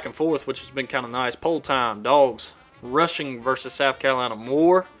gone back and forth, which has been kind of nice. Poll time, dogs rushing versus South Carolina,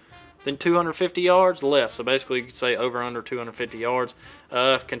 more than 250 yards, less. So basically you could say over under 250 yards.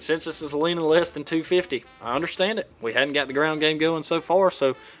 Consensus is leaning less than 250. I understand it. We hadn't got the ground game going so far,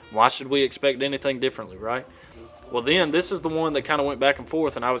 so why should we expect anything differently, right? Well, then this is the one that kind of went back and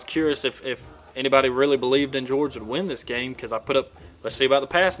forth, and I was curious if anybody really believed in Georgia would win this game, because I put up, let's see about the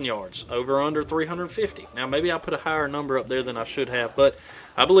passing yards, over under 350. Now, maybe I put a higher number up there than I should have, but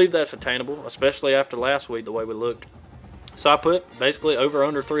I believe that's attainable, especially after last week, the way we looked. So I put basically over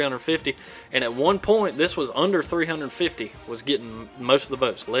under 350, and at one point this was under 350 was getting most of the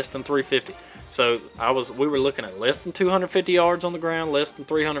votes, less than 350. So we were looking at less than 250 yards on the ground, less than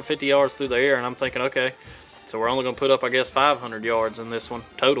 350 yards through the air, and I'm thinking, okay, so we're only going to put up, I guess, 500 yards in this one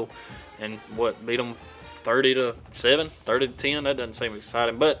total, and beat them 30-7, 30-10. That doesn't seem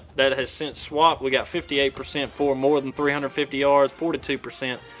exciting, but that has since swapped. We got 58% for more than 350 yards,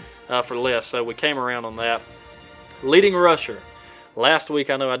 42% for less. So we came around on that. Leading rusher. Last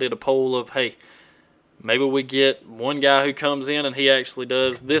week I know I did a poll of, hey, maybe we get one guy who comes in and he actually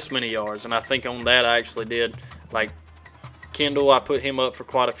does this many yards. And I think on that I actually did, like Kendall, I put him up for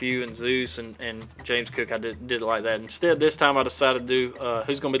quite a few, and Zeus and James Cook, I did it like that. Instead, this time I decided to do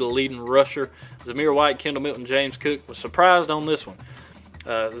who's going to be the leading rusher. Zamir White, Kendall Milton, James Cook. Was surprised on this one.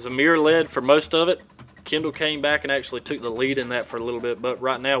 Zamir led for most of it. Kendall came back and actually took the lead in that for a little bit, but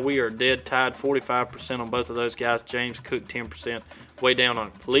right now we are dead tied, 45% on both of those guys. James Cook 10%, way down on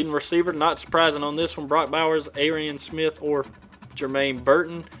it. Leading receiver, not surprising on this one, Brock Bowers, Arian Smith, or Jermaine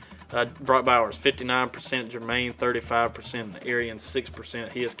Burton. Brock Bowers 59%, Jermaine 35%, Arian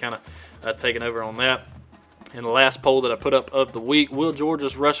 6%. He is kind of taking over on that. And the last poll that I put up of the week, will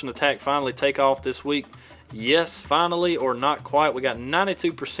Georgia's rushing attack finally take off this week? Yes, finally, or not quite. We got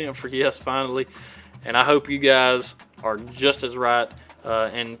 92% for yes, finally. And I hope you guys are just as right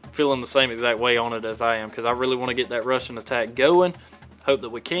and feeling the same exact way on it as I am, because I really want to get that rushing attack going. Hope that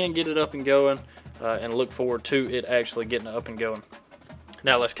we can get it up and going and look forward to it actually getting up and going.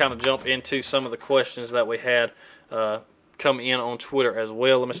 Now let's kind of jump into some of the questions that we had come in on Twitter as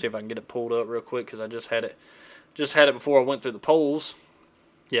well. Let me see if I can get it pulled up real quick, because I just had it before I went through the polls.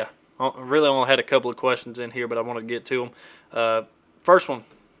 Yeah, I really only had a couple of questions in here, but I want to get to them. First one,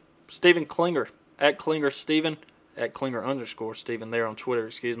 Stephen Klinger. At Klinger Steven, at Klinger _Steven there on Twitter,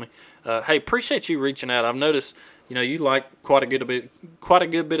 excuse me. Hey, appreciate you reaching out. I've noticed, you like quite a good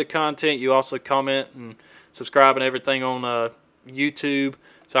bit of content. You also comment and subscribe and everything on YouTube.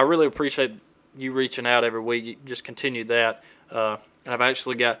 So I really appreciate you reaching out every week. You just continue that. And I've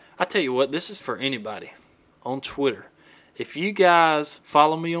actually I tell you what, this is for anybody on Twitter. If you guys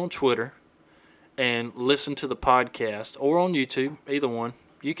follow me on Twitter and listen to the podcast, or on YouTube, either one,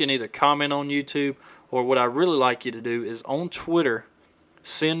 you can either comment on YouTube, or what I really like you to do is on Twitter,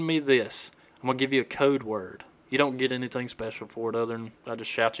 send me this. I'm going to give you a code word. You don't get anything special for it other than I'll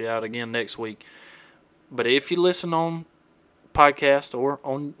just shout you out again next week. But if you listen on podcast or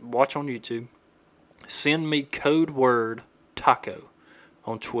watch on YouTube, send me code word taco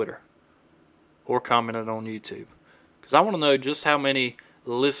on Twitter, or comment it on YouTube. Because I want to know just how many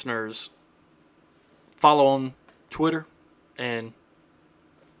listeners follow on Twitter and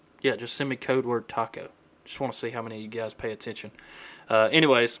Yeah, just send me code word taco. Just want to see how many of you guys pay attention.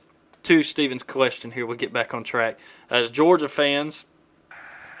 Anyways, to Steven's question here, we'll get back on track. As Georgia fans,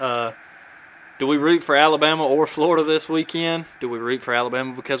 do we root for Alabama or Florida this weekend? Do we root for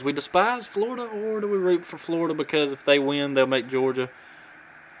Alabama because we despise Florida, or do we root for Florida because if they win, they'll make Georgia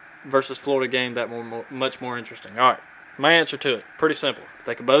versus Florida game that much more interesting? All right, my answer to it, pretty simple. If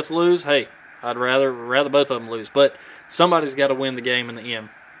they could both lose, hey, I'd rather both of them lose. But somebody's got to win the game in the end.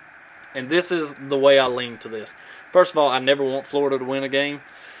 And this is the way I lean to this. First of all, I never want Florida to win a game.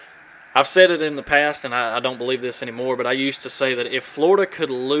 I've said it in the past, and I don't believe this anymore, but I used to say that if Florida could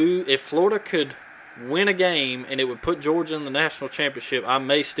win a game and it would put Georgia in the national championship, I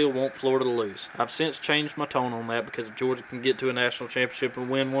may still want Florida to lose. I've since changed my tone on that, because if Georgia can get to a national championship and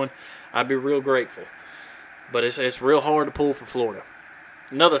win one, I'd be real grateful. But it's real hard to pull for Florida.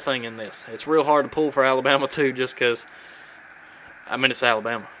 Another thing in this, it's real hard to pull for Alabama too, just because, it's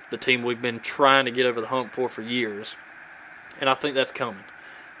Alabama, the team we've been trying to get over the hump for years, and I think that's coming.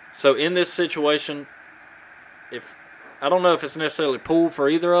 So in this situation, I don't know if it's necessarily pull for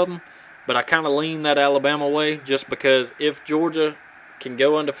either of them, but I kind of lean that Alabama way, just because if Georgia can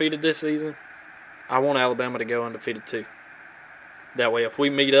go undefeated this season, I want Alabama to go undefeated too. That way, if we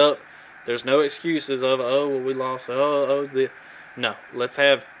meet up, there's no excuses of, we lost, No, let's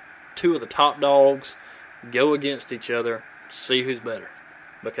have two of the top dogs go against each other, see who's better.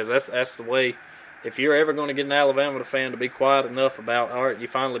 Because that's the way. If you're ever going to get an Alabama fan to be quiet enough about, all right, you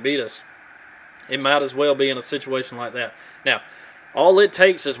finally beat us, it might as well be in a situation like that. Now, all it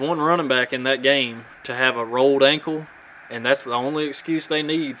takes is one running back in that game to have a rolled ankle, and that's the only excuse they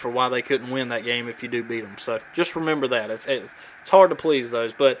need for why they couldn't win that game if you do beat them. So just remember that. It's hard to please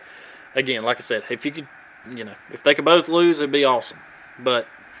those. But, again, like I said, if you could, if they could both lose, it'd be awesome. But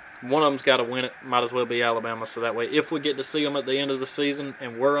one of them's got to win it. Might as well be Alabama. So that way, if we get to see them at the end of the season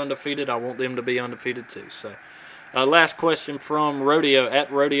and we're undefeated, I want them to be undefeated too. So, last question from Rodeo,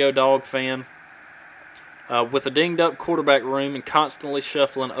 at Rodeo Dog Fan. With a dinged-up quarterback room and constantly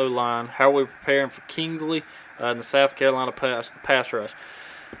shuffling O-line, how are we preparing for Kingsley and the South Carolina pass rush?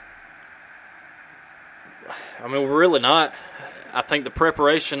 We're really not. I think the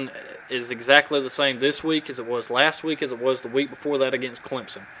preparation is exactly the same this week as it was last week, as it was the week before that against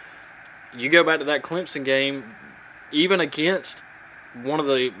Clemson. You go back to that Clemson game, even against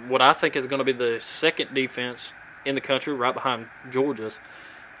what I think is going to be the second defense in the country, right behind Georgia's,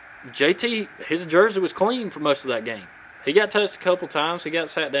 JT, his jersey was clean for most of that game. He got touched a couple times. He got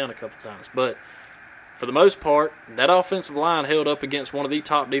sat down a couple times. But for the most part, that offensive line held up against one of the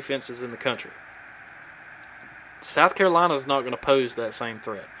top defenses in the country. South Carolina's not going to pose that same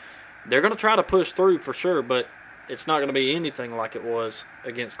threat. They're going to try to push through for sure, but it's not going to be anything like it was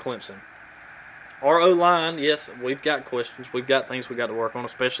against Clemson. Our O-line, yes, we've got questions. We've got things we've got to work on,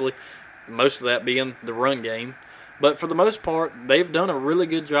 especially most of that being the run game. But for the most part, they've done a really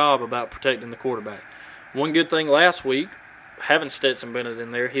good job about protecting the quarterback. One good thing last week, having Stetson Bennett in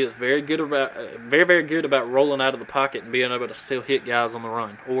there, he was very good about rolling out of the pocket and being able to still hit guys on the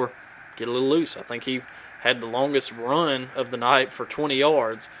run or get a little loose. I think he had the longest run of the night for 20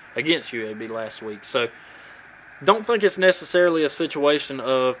 yards against UAB last week. So don't think it's necessarily a situation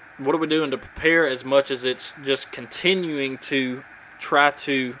of what are we doing to prepare, as much as it's just continuing to try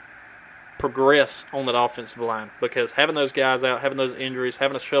to progress on that offensive line, because having those guys out, having those injuries,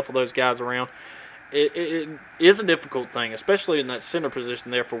 having to shuffle those guys around, it is a difficult thing, especially in that center position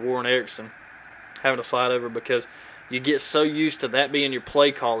there for Warren Erickson, having to slide over, because you get so used to that being your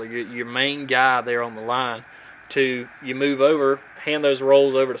play caller, your main guy there on the line, to you move over, hand those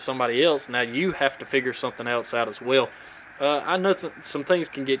rolls over to somebody else. Now you have to figure something else out as well. I know some things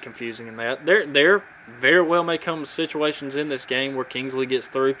can get confusing in that. There very well may come situations in this game where Kingsley gets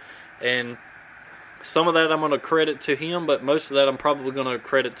through, and some of that I'm going to credit to him, but most of that I'm probably going to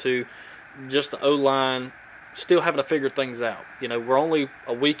credit to just the O-line still having to figure things out. We're only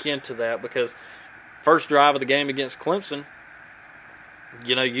a week into that, because first drive of the game against Clemson,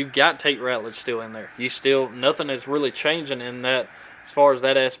 you've got Tate Ratledge still in there. Nothing is really changing in that as far as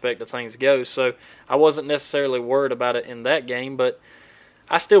that aspect of things goes. So I wasn't necessarily worried about it in that game, but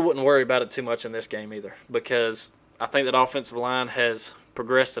I still wouldn't worry about it too much in this game either, because I think that offensive line has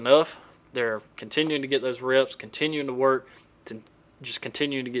progressed enough. They're continuing to get those reps, continuing to work, to just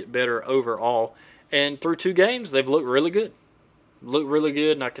continuing to get better overall. And through 2 games, they've looked really good.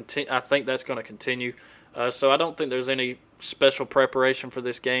 And I think that's going to continue. So I don't think there's any special preparation for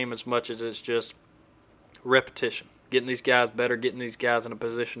this game, as much as it's just repetition, getting these guys better, getting these guys in a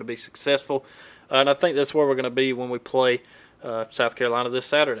position to be successful. And I think that's where we're going to be when we play South Carolina this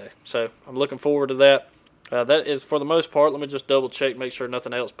Saturday. So I'm looking forward to that. That is for the most part. Let me just double check, make sure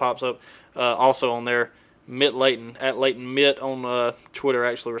nothing else pops up. Also on there, Mitt Layton, at Layton Mitt on Twitter,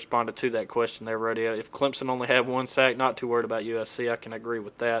 actually responded to that question there, Rodeo. If Clemson only had 1 sack, not too worried about USC. I can agree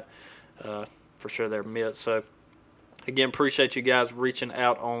with that for sure there, Mitt. So, again, appreciate you guys reaching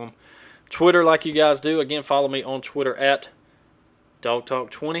out on Twitter like you guys do. Again, follow me on Twitter at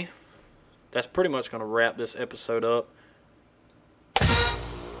DogTalk20. That's pretty much going to wrap this episode up.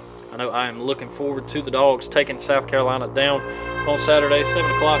 I know I am looking forward to the Dogs taking South Carolina down on Saturday,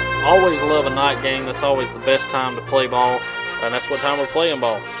 7 o'clock. Always love a night game. That's always the best time to play ball, and that's what time we're playing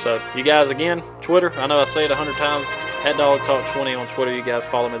ball. So, you guys, again, Twitter, I know I say it 100 times, at DogTalk20 on Twitter. You guys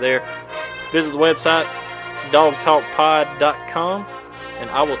follow me there. Visit the website, dogtalkpod.com, and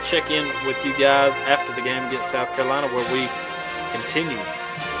I will check in with you guys after the game against South Carolina, where we continue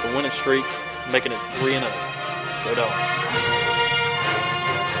the winning streak, making it 3-0. Go Dogs.